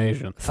the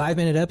animation.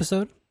 5-minute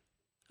episode?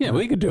 Yeah,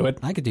 we could do it.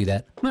 I could do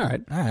that. All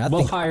right. I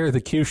We'll think- hire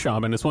the Q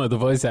Shaman as one of the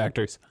voice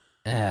actors.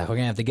 We're going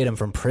to have to get him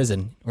from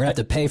prison. We're going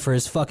to have to pay for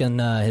his fucking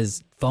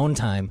his phone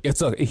time.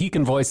 He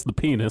can voice the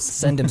penis.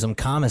 Send him some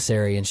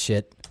commissary and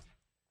shit.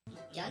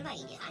 John var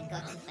egentlig ret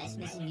godt tilfreds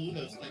med sin nye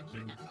løsning.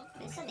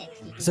 Men så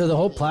nemt. So the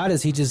whole plot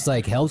is he just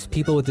like helps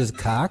people with his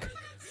cock?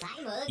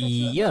 Sej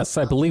måde. Yes,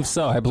 I believe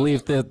so. I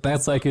believe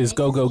that's like his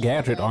go-go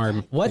gadget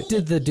arm. What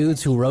did the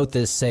dudes who wrote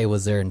this say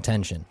was their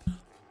intention?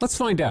 Let's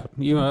find out.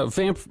 You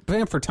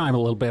vamp for time a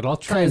little bit. I'll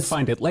try and 'Cause-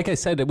 find it. Like I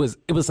said, it was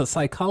a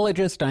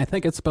psychologist, and I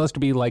think it's supposed to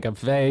be like a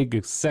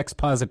vague sex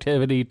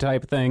positivity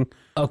type thing.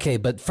 Okay,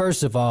 but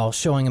first of all,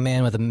 showing a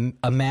man with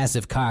a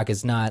massive cock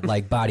is not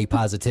like body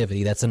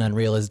positivity. That's an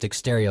unrealistic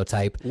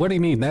stereotype. What do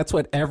you mean? That's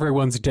what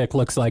everyone's dick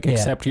looks like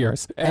except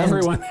yours. And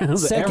Everyone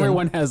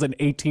second- has an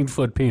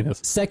 18-foot penis.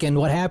 Second,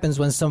 what happens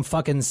when some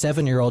fucking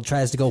 7-year-old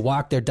tries to go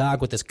walk their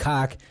dog with his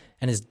cock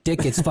and his dick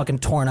gets fucking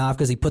torn off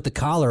because he put the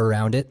collar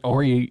around it?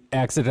 Or he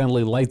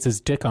accidentally lights his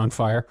dick on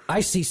fire.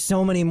 I see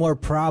so many more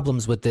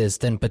problems with this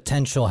than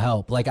potential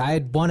help. Like,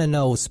 I'd want to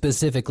know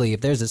specifically if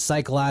there's a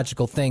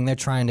psychological thing they're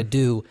trying to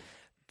do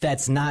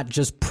that's not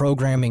just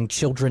programming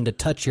children to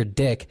touch your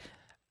dick.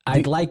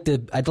 I'd like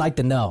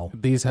to know.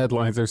 These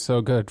headlines are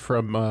so good.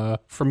 From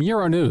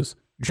Euronews.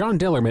 John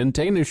Dillerman,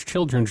 Danish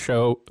children's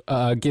show,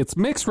 gets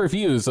mixed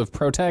reviews of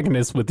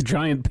protagonists with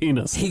giant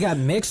penis. He got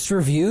mixed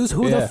reviews.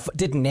 Who Yeah.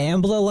 did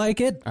Nambla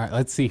like it? All right,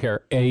 let's see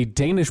here. A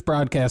Danish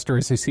broadcaster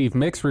has received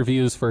mixed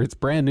reviews for its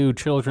brand new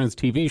children's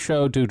TV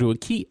show due to a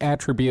key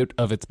attribute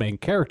of its main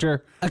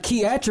character, A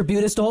key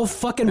attribute is the whole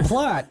fucking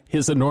plot.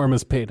 his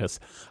enormous penis.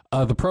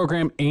 The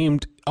program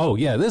aimed. Oh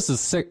yeah, this is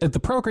sick. The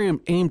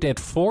program aimed at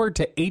 4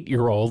 to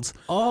 8-year-olds.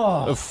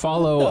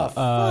 Follow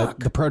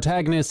the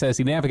protagonist as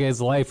he navigates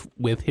life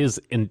with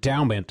his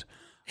endowment.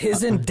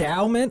 His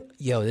endowment?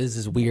 Yo, this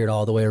is weird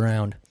all the way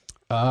around.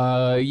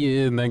 Yeah,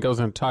 and then goes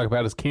on to talk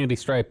about his candy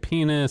striped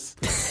penis.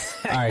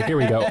 All right, here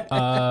we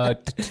go.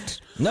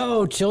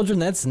 No, children,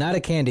 that's not a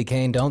candy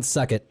cane. Don't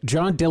suck it.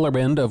 John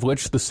Dillermand, of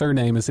which the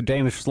surname is a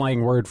Danish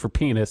slang word for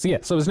penis. Yeah,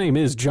 so his name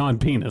is John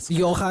Penis.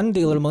 Johan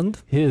Dillermund.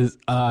 His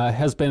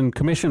has been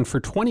commissioned for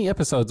 20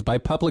 episodes by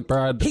Public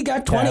Broadcaster. He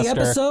got 20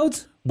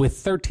 episodes? With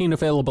 13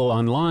 available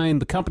online.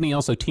 The company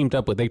also teamed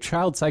up with a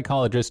child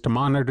psychologist to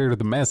monitor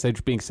the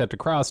message being sent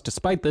across.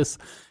 Despite this,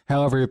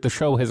 however, the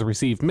show has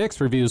received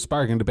mixed reviews,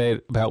 sparking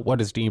debate about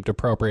what is deemed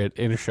appropriate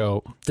in a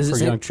show for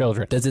young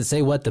children. Does it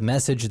say what the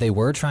message they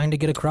were trying to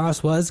get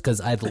across was? Because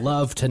I'd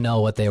love to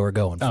know what they were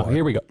going for. Oh,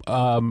 here we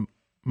go.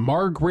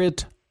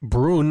 Margaret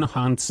Brun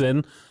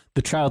Hansen,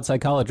 the child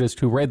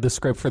psychologist who read the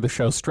script for the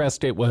show,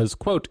 stressed it was,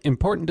 quote,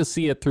 important to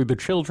see it through the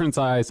children's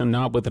eyes and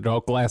not with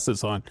adult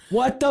glasses on.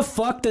 What the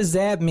fuck does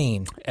that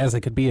mean? As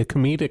it could be a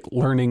comedic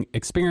learning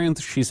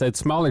experience, she said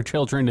smaller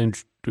children and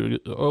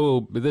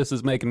this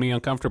is making me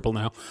uncomfortable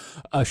now.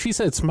 She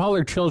said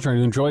smaller children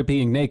enjoy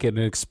being naked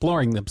and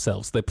exploring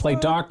themselves. They play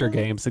doctor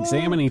games,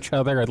 examine each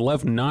other, and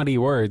love naughty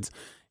words.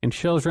 And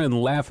children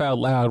laugh out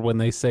loud when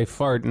they say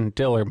fart and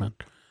Dillerman.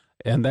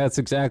 And that's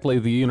exactly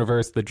the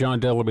universe that John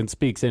Dillerman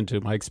speaks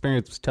into. My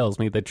experience tells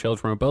me that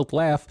children will both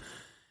laugh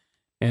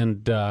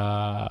and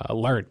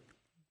learn.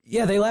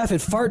 Yeah, they laugh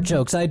at fart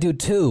jokes. I do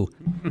too.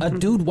 A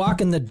dude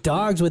walking the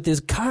dogs with his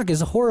cock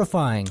is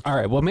horrifying. All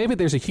right, well, maybe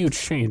there's a huge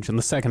change in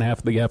the second half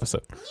of the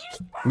episode.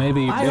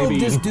 I hope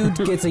this dude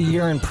gets a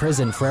year in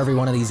prison for every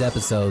one of these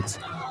episodes.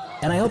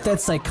 And I hope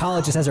that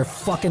psychologist has her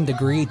fucking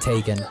degree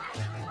taken.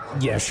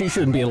 Yeah, she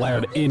shouldn't be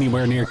allowed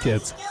anywhere near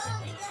kids.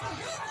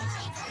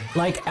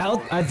 Like,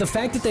 the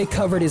fact that they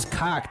covered his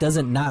cock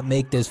doesn't not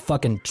make this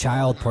fucking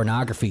child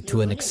pornography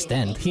to an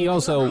extent. He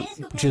also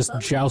just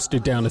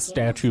jousted down a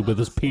statue with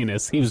his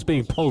penis. He was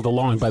being pulled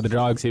along by the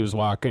dogs he was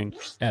walking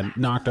and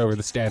knocked over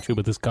the statue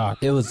with his cock.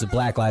 It was the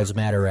Black Lives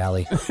Matter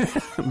rally.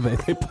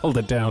 They pulled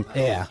it down.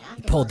 Yeah.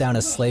 He pulled down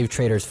a slave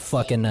trader's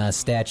fucking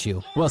statue.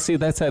 Well, see,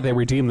 that's how they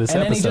redeemed this And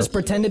episode. then he just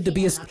pretended to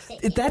be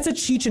that's a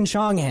Cheech and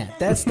Chong hat.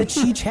 That's the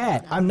Cheech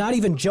hat. I'm not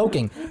even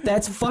joking.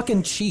 That's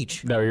fucking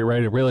Cheech. No, you're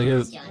right. It really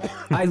is.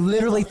 I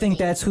literally think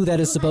that's who that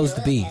is supposed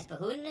to be. Pas på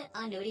hundene,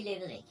 og nu er de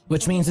løbet væk.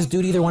 Which means this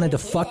dude either wanted to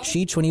fuck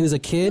Cheech when he was a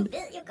kid,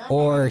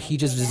 or he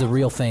just is a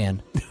real fan.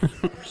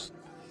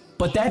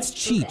 But that's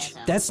Cheech.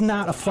 That's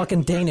not a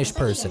fucking Danish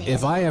person.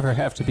 If I ever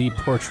have to be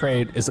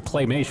portrayed as a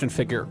claymation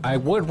figure, I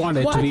would want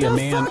it to be a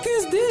man. What the fuck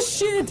is this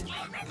shit?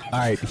 All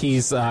right,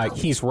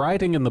 he's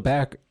riding in the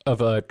back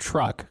of a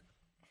truck.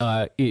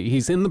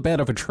 He's in the bed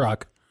of a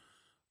truck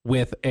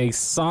with a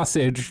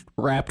sausage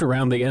wrapped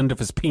around the end of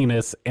his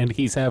penis, and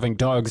he's having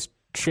dogs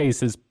chase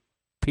his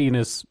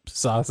penis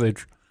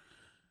sausage.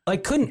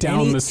 Like, couldn't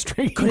down the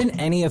street. Couldn't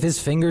any of his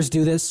fingers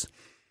do this?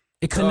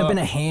 It couldn't have been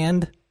a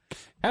hand.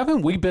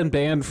 Haven't we been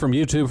banned from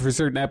YouTube for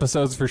certain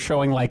episodes for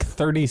showing like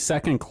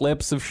 30-second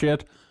clips of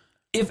shit?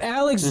 If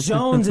Alex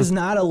Jones is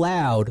not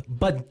allowed,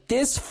 but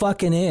this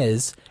fucking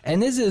is,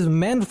 and this is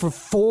meant for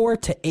 4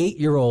 to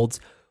 8-year-olds,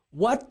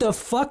 what the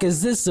fuck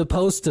is this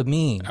supposed to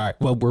mean? All right,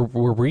 well,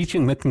 we're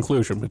reaching the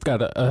conclusion. We've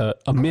got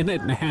a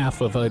minute and a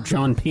half of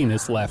John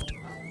Penis left.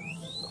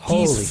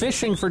 He's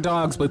fishing for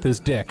dogs with his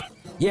dick.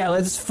 Yeah,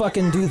 let's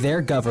fucking do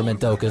their government,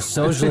 though, because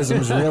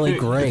socialism's really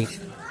great.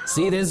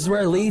 See, this is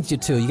where it leads you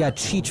to. You got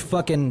Cheech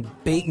fucking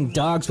baiting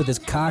dogs with his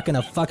cock and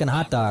a fucking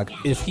hot dog.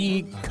 If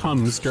he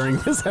comes during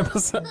this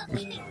episode...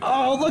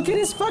 Oh, look at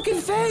his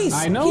fucking face!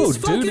 I know,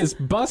 dude is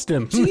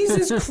busting.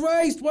 Jesus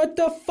Christ, what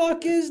the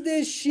fuck is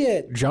this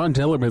shit? John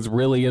Dillerman's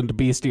really into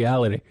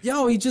bestiality.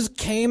 Yo, he just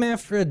came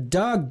after a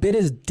dog, bit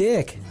his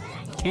dick.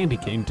 Candy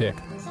cane dick.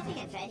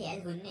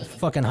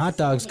 Fucking hot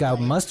dog's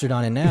got mustard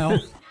on it now.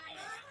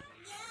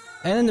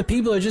 And then the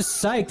people are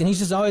just psyched, and he's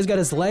just always got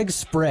his legs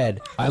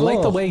spread. I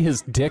like the way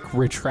his dick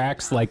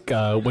retracts, like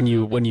when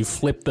you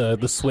flip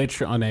the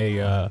switch on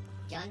a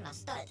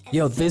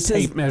Yo, this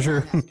tape is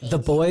measure. The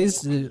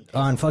Boys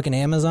on fucking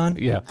Amazon.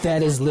 Yeah,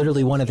 that is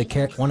literally one of the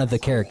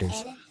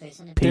characters.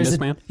 Penis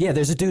Man. Yeah,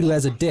 there's a dude who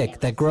has a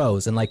dick that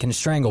grows and like can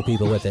strangle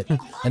people with it,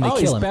 and they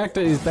kill him.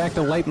 He's back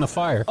to lighting the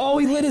fire. Oh,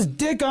 he lit his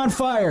dick on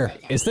fire.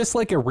 Is this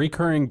like a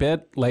recurring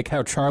bit, like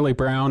how Charlie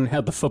Brown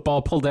had the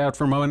football pulled out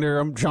from under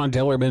him? John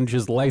Dillerman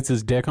just lights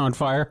his dick on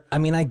fire. I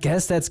mean, I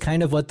guess that's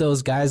kind of what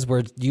those guys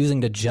were using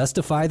to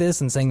justify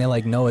this and saying they're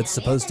like, no, it's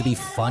supposed to be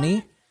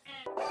funny.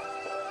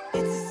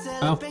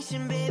 Oh,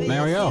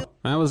 there we go.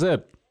 That was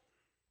it.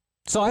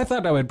 So I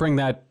thought I would bring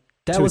that.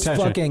 That was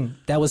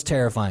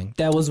terrifying.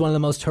 That was one of the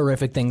most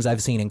horrific things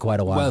I've seen in quite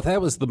a while. Well,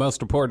 that was the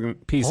most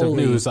important piece of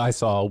news I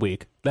saw all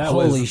week. That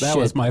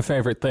was my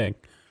favorite thing.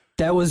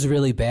 That was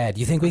really bad.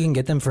 You think we can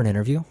get them for an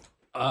interview?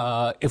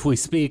 If we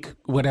speak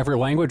whatever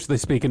language they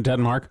speak in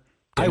Denmark.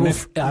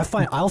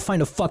 I'll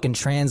find a fucking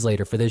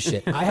translator for this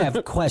shit. I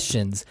have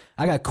questions.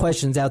 I got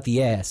questions out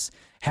the ass.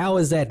 How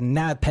is that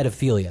not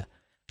pedophilia?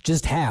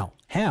 Just how?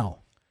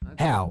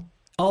 How?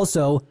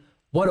 Also,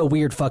 what a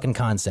weird fucking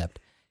concept.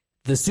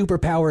 The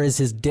superpower is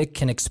his dick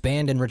can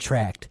expand and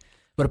retract,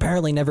 but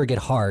apparently never get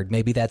hard.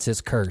 Maybe that's his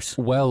curse.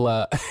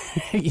 Well,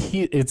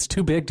 it's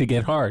too big to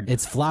get hard.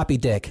 It's floppy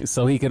dick.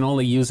 So he can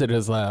only use it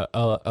as a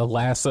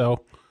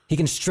lasso. He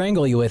can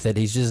strangle you with it.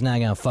 He's just not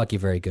going to fuck you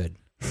very good.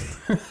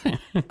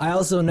 I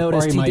also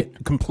noticed or he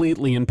might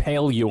completely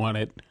impale you on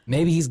it.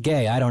 Maybe he's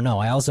gay. I don't know.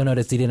 I also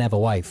noticed he didn't have a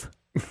wife.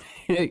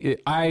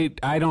 I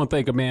don't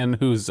think a man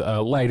who's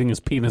lighting his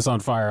penis on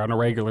fire on a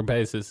regular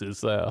basis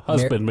is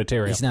husband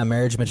material. He's not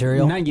marriage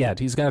material? Not yet.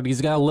 He's got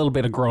a little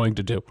bit of growing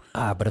to do.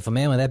 But if a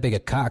man with that big a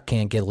cock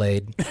can't get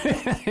laid.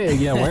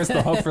 Yeah, where's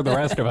the hope for the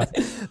rest of us?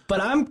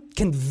 But I'm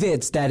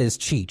convinced that is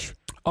Cheech.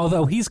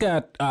 Although he's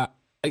got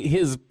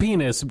his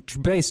penis,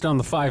 based on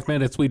the 5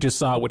 minutes we just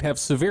saw, would have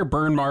severe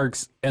burn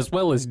marks as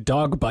well as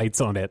dog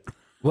bites on it.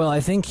 Well, I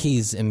think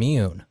he's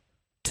immune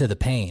to the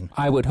pain.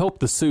 I would hope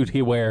the suit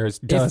he wears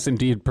does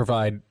indeed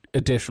provide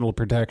additional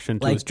protection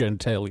to his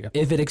genitalia.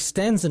 If it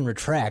extends and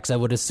retracts, I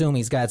would assume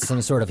he's got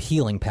some sort of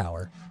healing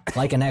power,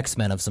 like an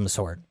X-Men of some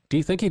sort. Do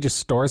you think he just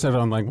stores it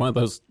on like one of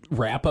those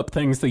wrap-up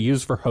things they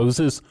use for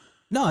hoses?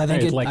 No, I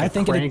think I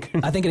think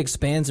it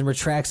expands and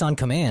retracts on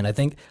command. I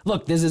think,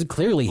 look, this is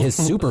clearly his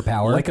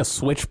superpower. Like a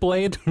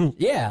switchblade?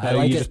 Yeah. I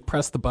like you just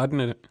press the button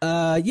and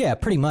it... yeah,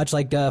 pretty much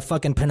like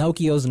fucking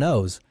Pinocchio's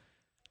nose.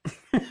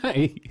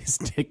 His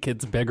dick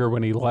gets bigger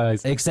when he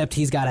lies. Except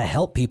he's got to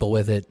help people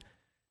with it.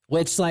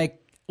 Which, like,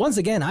 once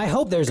again, I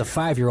hope there's a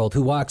 5-year-old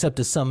who walks up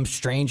to some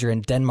stranger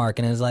in Denmark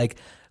and is like,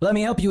 let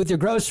me help you with your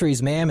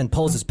groceries, ma'am, and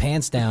pulls his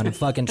pants down and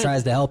fucking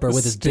tries to help her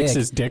with his dick. Sticks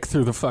his dick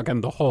through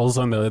the holes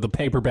on the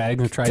paper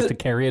bag and tries to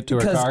carry it to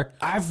her car.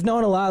 I've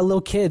known a lot of little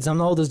kids. I'm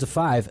the oldest of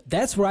 5.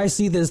 That's where I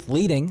see this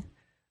leading.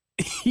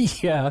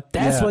 Yeah.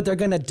 That's what they're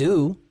going to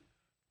do.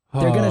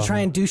 They're going to try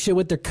and do shit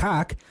with their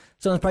cock.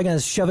 Someone's probably going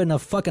to shove it in a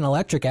fucking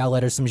electric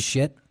outlet or some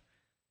shit.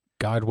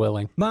 God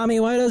willing. Mommy,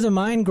 why doesn't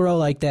mine grow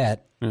like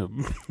that?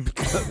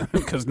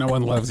 Because no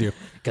one loves you.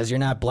 Because you're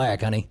not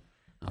black, honey.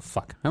 Oh,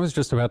 fuck. I was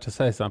just about to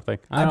say something.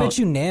 I bet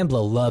you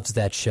Nambla loves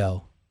that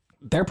show.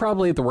 They're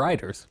probably the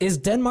writers. Is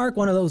Denmark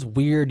one of those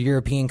weird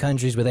European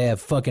countries where they have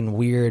fucking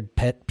weird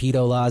pet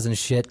pedo laws and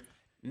shit?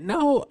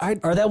 No,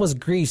 Or that was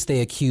Greece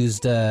they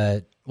accused,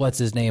 what's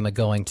his name of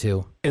going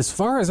to? As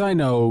far as I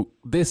know,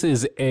 this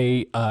is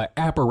a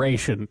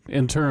aberration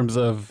in terms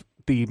of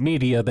the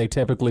media they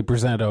typically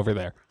present over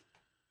there.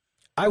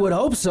 I would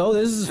hope so.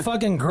 This is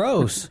fucking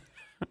gross.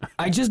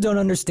 I just don't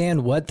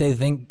understand what they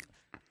think,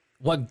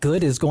 what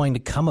good is going to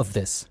come of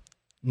this.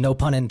 No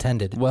pun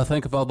intended. Well,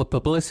 think of all the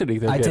publicity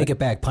they're getting. I take it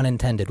back, pun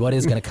intended. What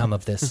is going to come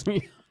of this?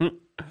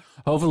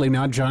 Hopefully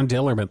not John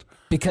Dillerman.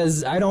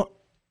 Because I don't,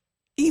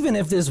 even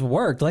if this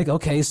worked, like,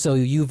 okay, so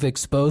you've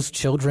exposed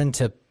children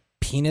to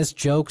penis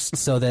jokes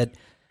so that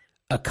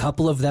a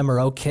couple of them are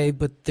okay,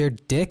 but their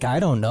dick, I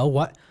don't know.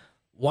 What?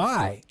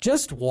 Why?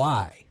 Just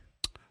why?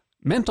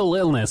 Mental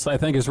illness, I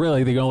think, is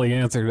really the only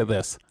answer to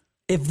this.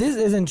 If this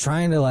isn't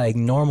trying to like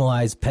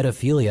normalize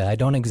pedophilia, I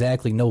don't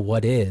exactly know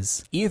what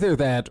is. Either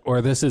that,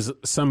 or this is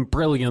some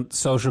brilliant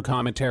social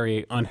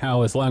commentary on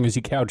how, as long as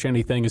you couch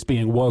anything as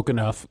being woke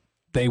enough,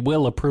 they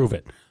will approve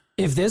it.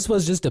 If this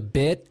was just a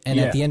bit, and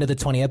at the end of the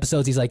 20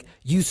 episodes, he's like,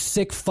 "You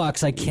sick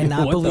fucks! I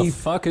cannot believe what the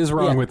fuck is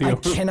wrong with you? I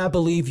cannot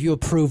believe you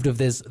approved of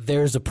this.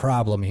 There's a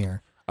problem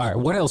here." All right,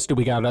 what else do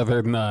we got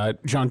other than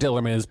John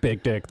Dillerman's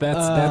big dick?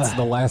 That's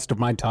the last of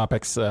my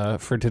topics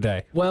for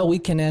today. Well, we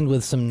can end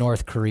with some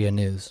North Korea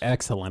news.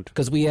 Excellent.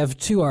 Because we have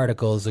 2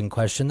 articles in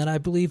question that I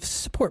believe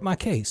support my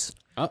case.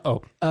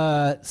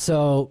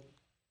 So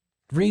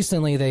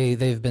recently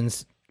they've been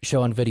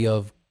showing video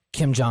of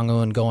Kim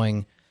Jong-un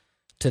going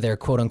to their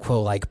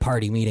quote-unquote like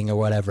party meeting or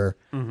whatever,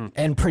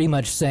 and pretty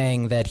much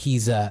saying that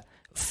he's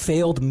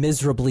failed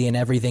miserably in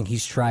everything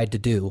he's tried to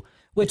do,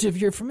 which if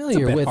you're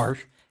familiar with...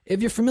 harsh. If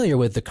you're familiar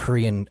with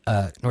the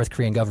North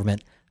Korean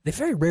government, they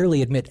very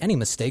rarely admit any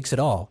mistakes at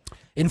all.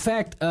 In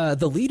fact,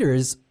 the leader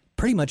is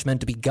pretty much meant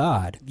to be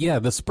God. Yeah,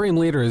 the supreme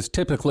leader is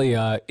typically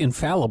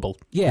infallible.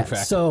 Yeah, in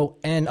fact. so,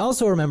 and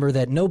also remember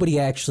that nobody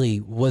actually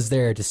was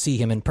there to see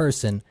him in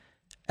person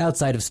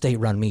outside of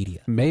state-run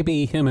media.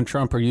 Maybe him and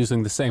Trump are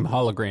using the same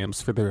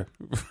holograms for their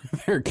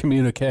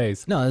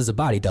communiques. No, this is a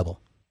body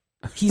double.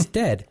 He's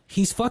dead.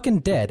 He's fucking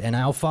dead, and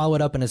I'll follow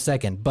it up in a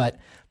second. But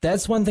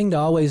that's one thing to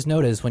always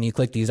notice when you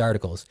click these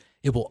articles.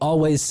 It will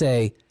always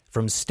say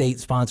from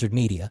state-sponsored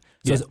media.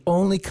 So it's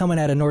only coming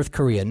out of North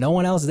Korea. No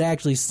one else has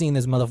actually seen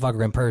this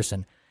motherfucker in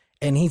person.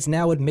 And he's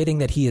now admitting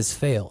that he has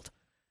failed.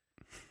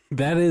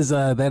 That is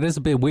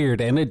a bit weird,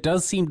 and it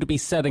does seem to be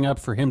setting up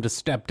for him to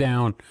step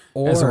down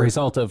as a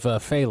result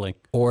of failing.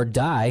 Or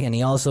die, and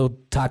he also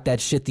talked that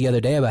shit the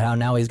other day about how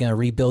now he's going to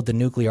rebuild the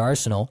nuclear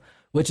arsenal,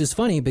 which is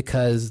funny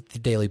because the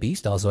Daily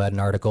Beast also had an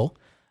article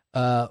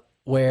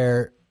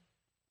where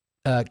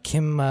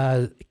Kim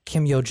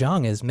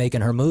Yo-jong is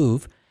making her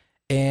move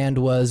and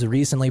was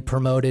recently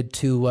promoted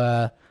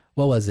to,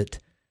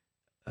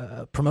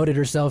 promoted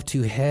herself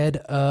to head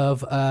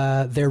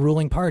of their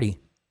ruling party,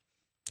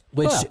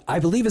 which I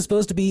believe is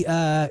supposed to be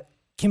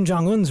Kim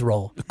Jong-un's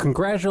role.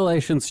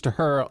 Congratulations to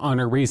her on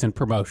her recent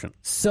promotion.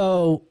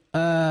 So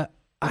I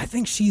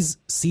think she's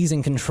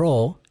seizing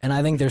control, and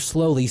I think they're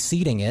slowly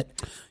ceding it.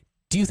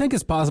 Do you think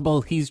it's possible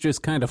he's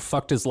just kind of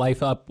fucked his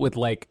life up with,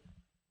 like,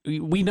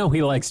 we know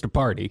he likes to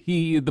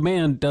party. The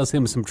man does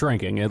him some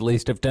drinking, at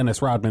least if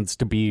Dennis Rodman's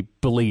to be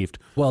believed.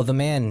 Well, the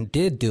man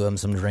did do him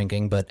some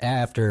drinking, but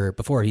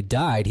before he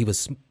died, he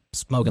was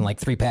smoking like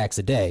 3 packs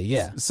a day,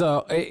 yeah.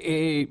 So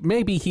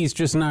maybe he's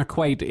just not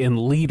quite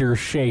in leader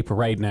shape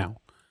right now.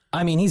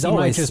 I mean, he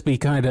might just be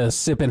kind of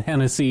sipping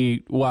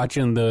Hennessy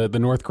watching the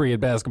North Korean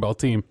basketball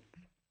team.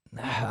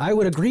 I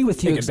would agree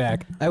with you. Take it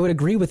back. I would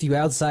agree with you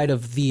outside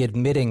of the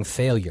admitting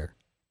failure.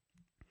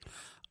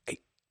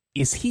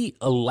 Is he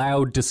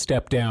allowed to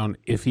step down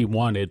if he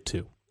wanted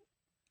to?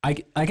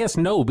 I guess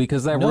no,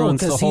 because that ruins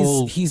the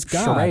whole he's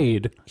God.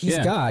 charade. He's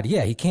God.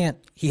 Yeah, he can't.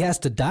 He has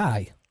to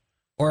die.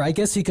 Or I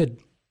guess he could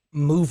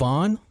move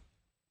on.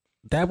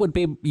 That would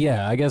be,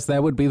 I guess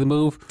that would be the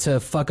move. To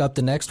fuck up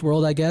the next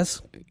world, I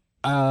guess.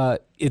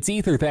 It's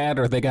either that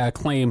or they gotta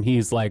claim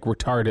he's like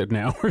retarded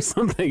now or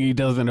something. He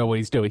doesn't know what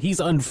he's doing.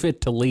 He's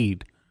unfit to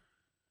lead.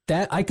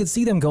 That I could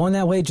see them going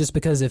that way just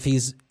because if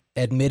he's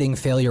admitting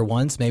failure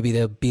once, maybe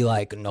they'll be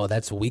like, no,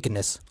 that's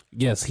weakness.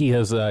 Yes, he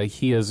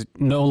is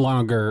no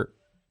longer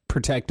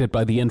protected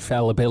by the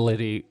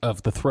infallibility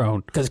of the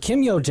throne. Because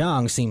Kim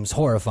Yo-jong seems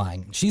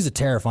horrifying. She's a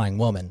terrifying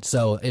woman.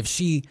 So if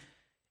she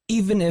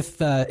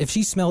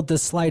smelled the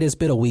slightest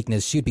bit of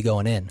weakness, she'd be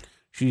going in.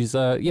 She's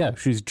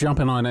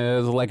jumping on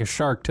it like a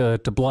shark to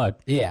blood.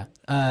 Yeah.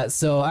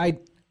 So I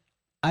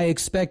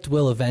expect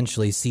we'll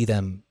eventually see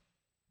them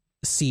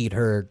cede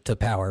her to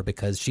power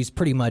because she's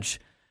pretty much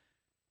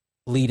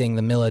leading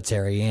the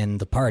military and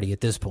the party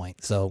at this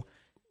point. So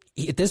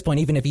at this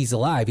point, even if he's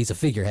alive, he's a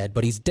figurehead,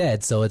 but he's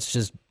dead. So it's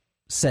just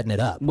setting it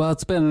up. Well,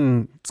 it's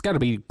got to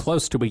be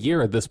close to a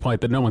year at this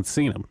point that no one's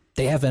seen him.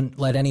 They haven't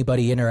let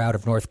anybody in or out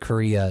of North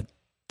Korea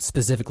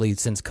specifically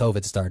since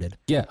COVID started.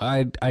 Yeah,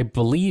 I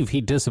believe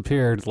he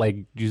disappeared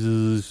like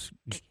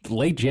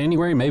late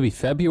January, maybe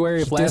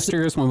February of last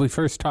year is when we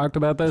first talked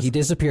about this. He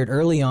disappeared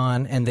early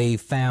on, and they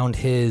found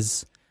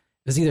it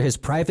was either his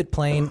private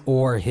plane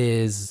or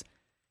his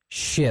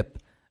ship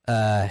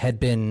had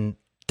been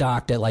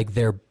docked at like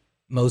their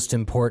most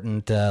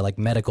important like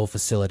medical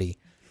facility.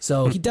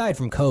 So he died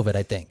from COVID,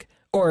 I think.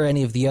 Or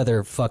any of the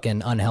other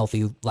fucking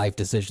unhealthy life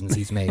decisions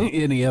he's made.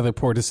 Any other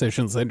poor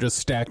decisions that just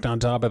stacked on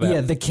top of that.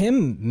 Yeah, the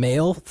Kim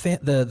male,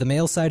 the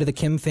male side of the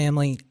Kim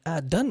family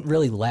doesn't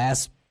really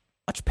last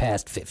much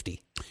past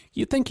 50.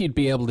 You'd think you'd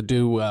be able to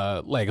do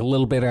like a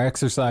little bit of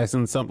exercise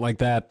and something like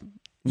that.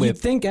 You'd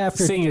think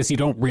after... Seeing as you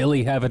don't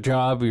really have a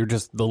job, you're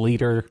just the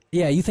leader.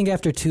 Yeah, you think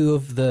after 2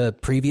 of the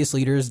previous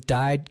leaders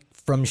died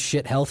from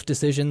shit health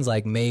decisions,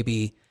 like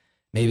maybe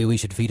Maybe we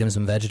should feed him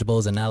some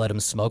vegetables and not let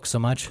him smoke so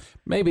much.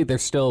 Maybe they're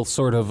still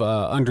sort of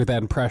under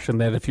that impression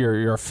that if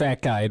you're a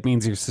fat guy, it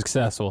means you're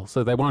successful.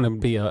 So they want him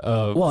to be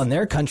well, in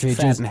their country,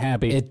 fat and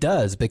happy. It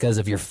does, because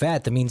if you're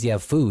fat, that means you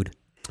have food.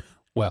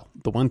 Well,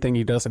 the one thing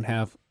he doesn't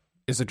have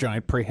is a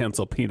giant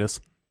prehensile penis.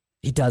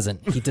 He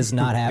doesn't. He does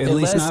not have. At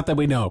least not that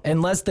we know.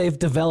 Unless they've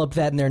developed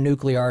that in their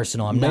nuclear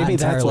arsenal. I'm not Maybe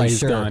that's entirely why he's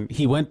sure. gone.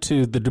 He went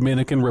to the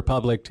Dominican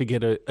Republic to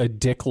get a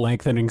dick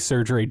lengthening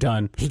surgery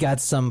done. He got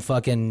some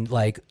fucking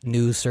like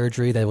new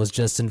surgery that was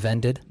just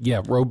invented.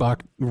 Yeah,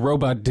 robot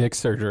dick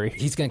surgery.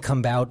 He's gonna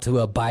come out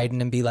to a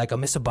Biden and be like, "Oh,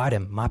 Mr.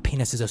 Biden, my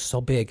penis is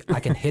so big, I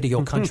can hit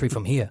your country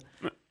from here."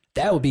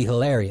 That would be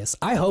hilarious.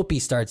 I hope he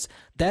starts.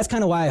 That's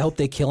kind of why I hope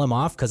they kill him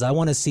off, because I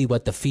want to see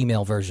what the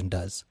female version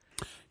does.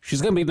 She's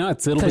going to be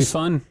nuts. It'll be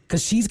fun.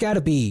 Because she's got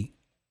to be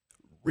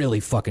really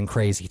fucking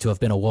crazy to have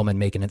been a woman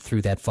making it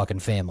through that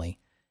fucking family.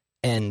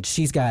 And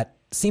she's got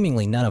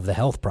seemingly none of the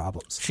health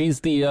problems.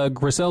 She's the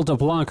Griselda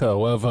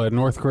Blanco of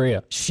North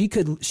Korea. She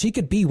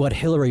could be what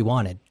Hillary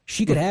wanted.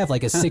 She could have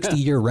like a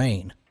 60-year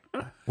reign,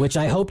 which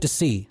I hope to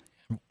see.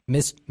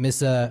 Miss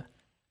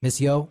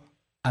Yo,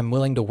 I'm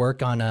willing to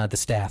work on the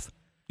staff.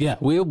 Yeah,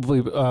 we'll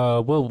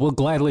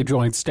gladly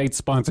join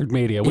state-sponsored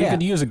media. We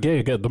could use a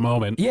gig at the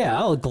moment. Yeah,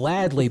 I'll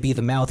gladly be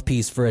the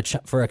mouthpiece for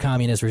a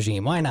communist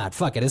regime. Why not?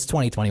 Fuck it, it's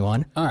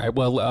 2021. All right,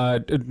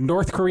 well,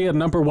 North Korea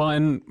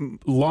 #1,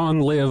 long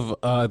live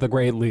the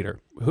great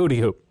leader. Hooty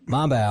hoop.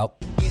 Mamba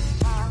out.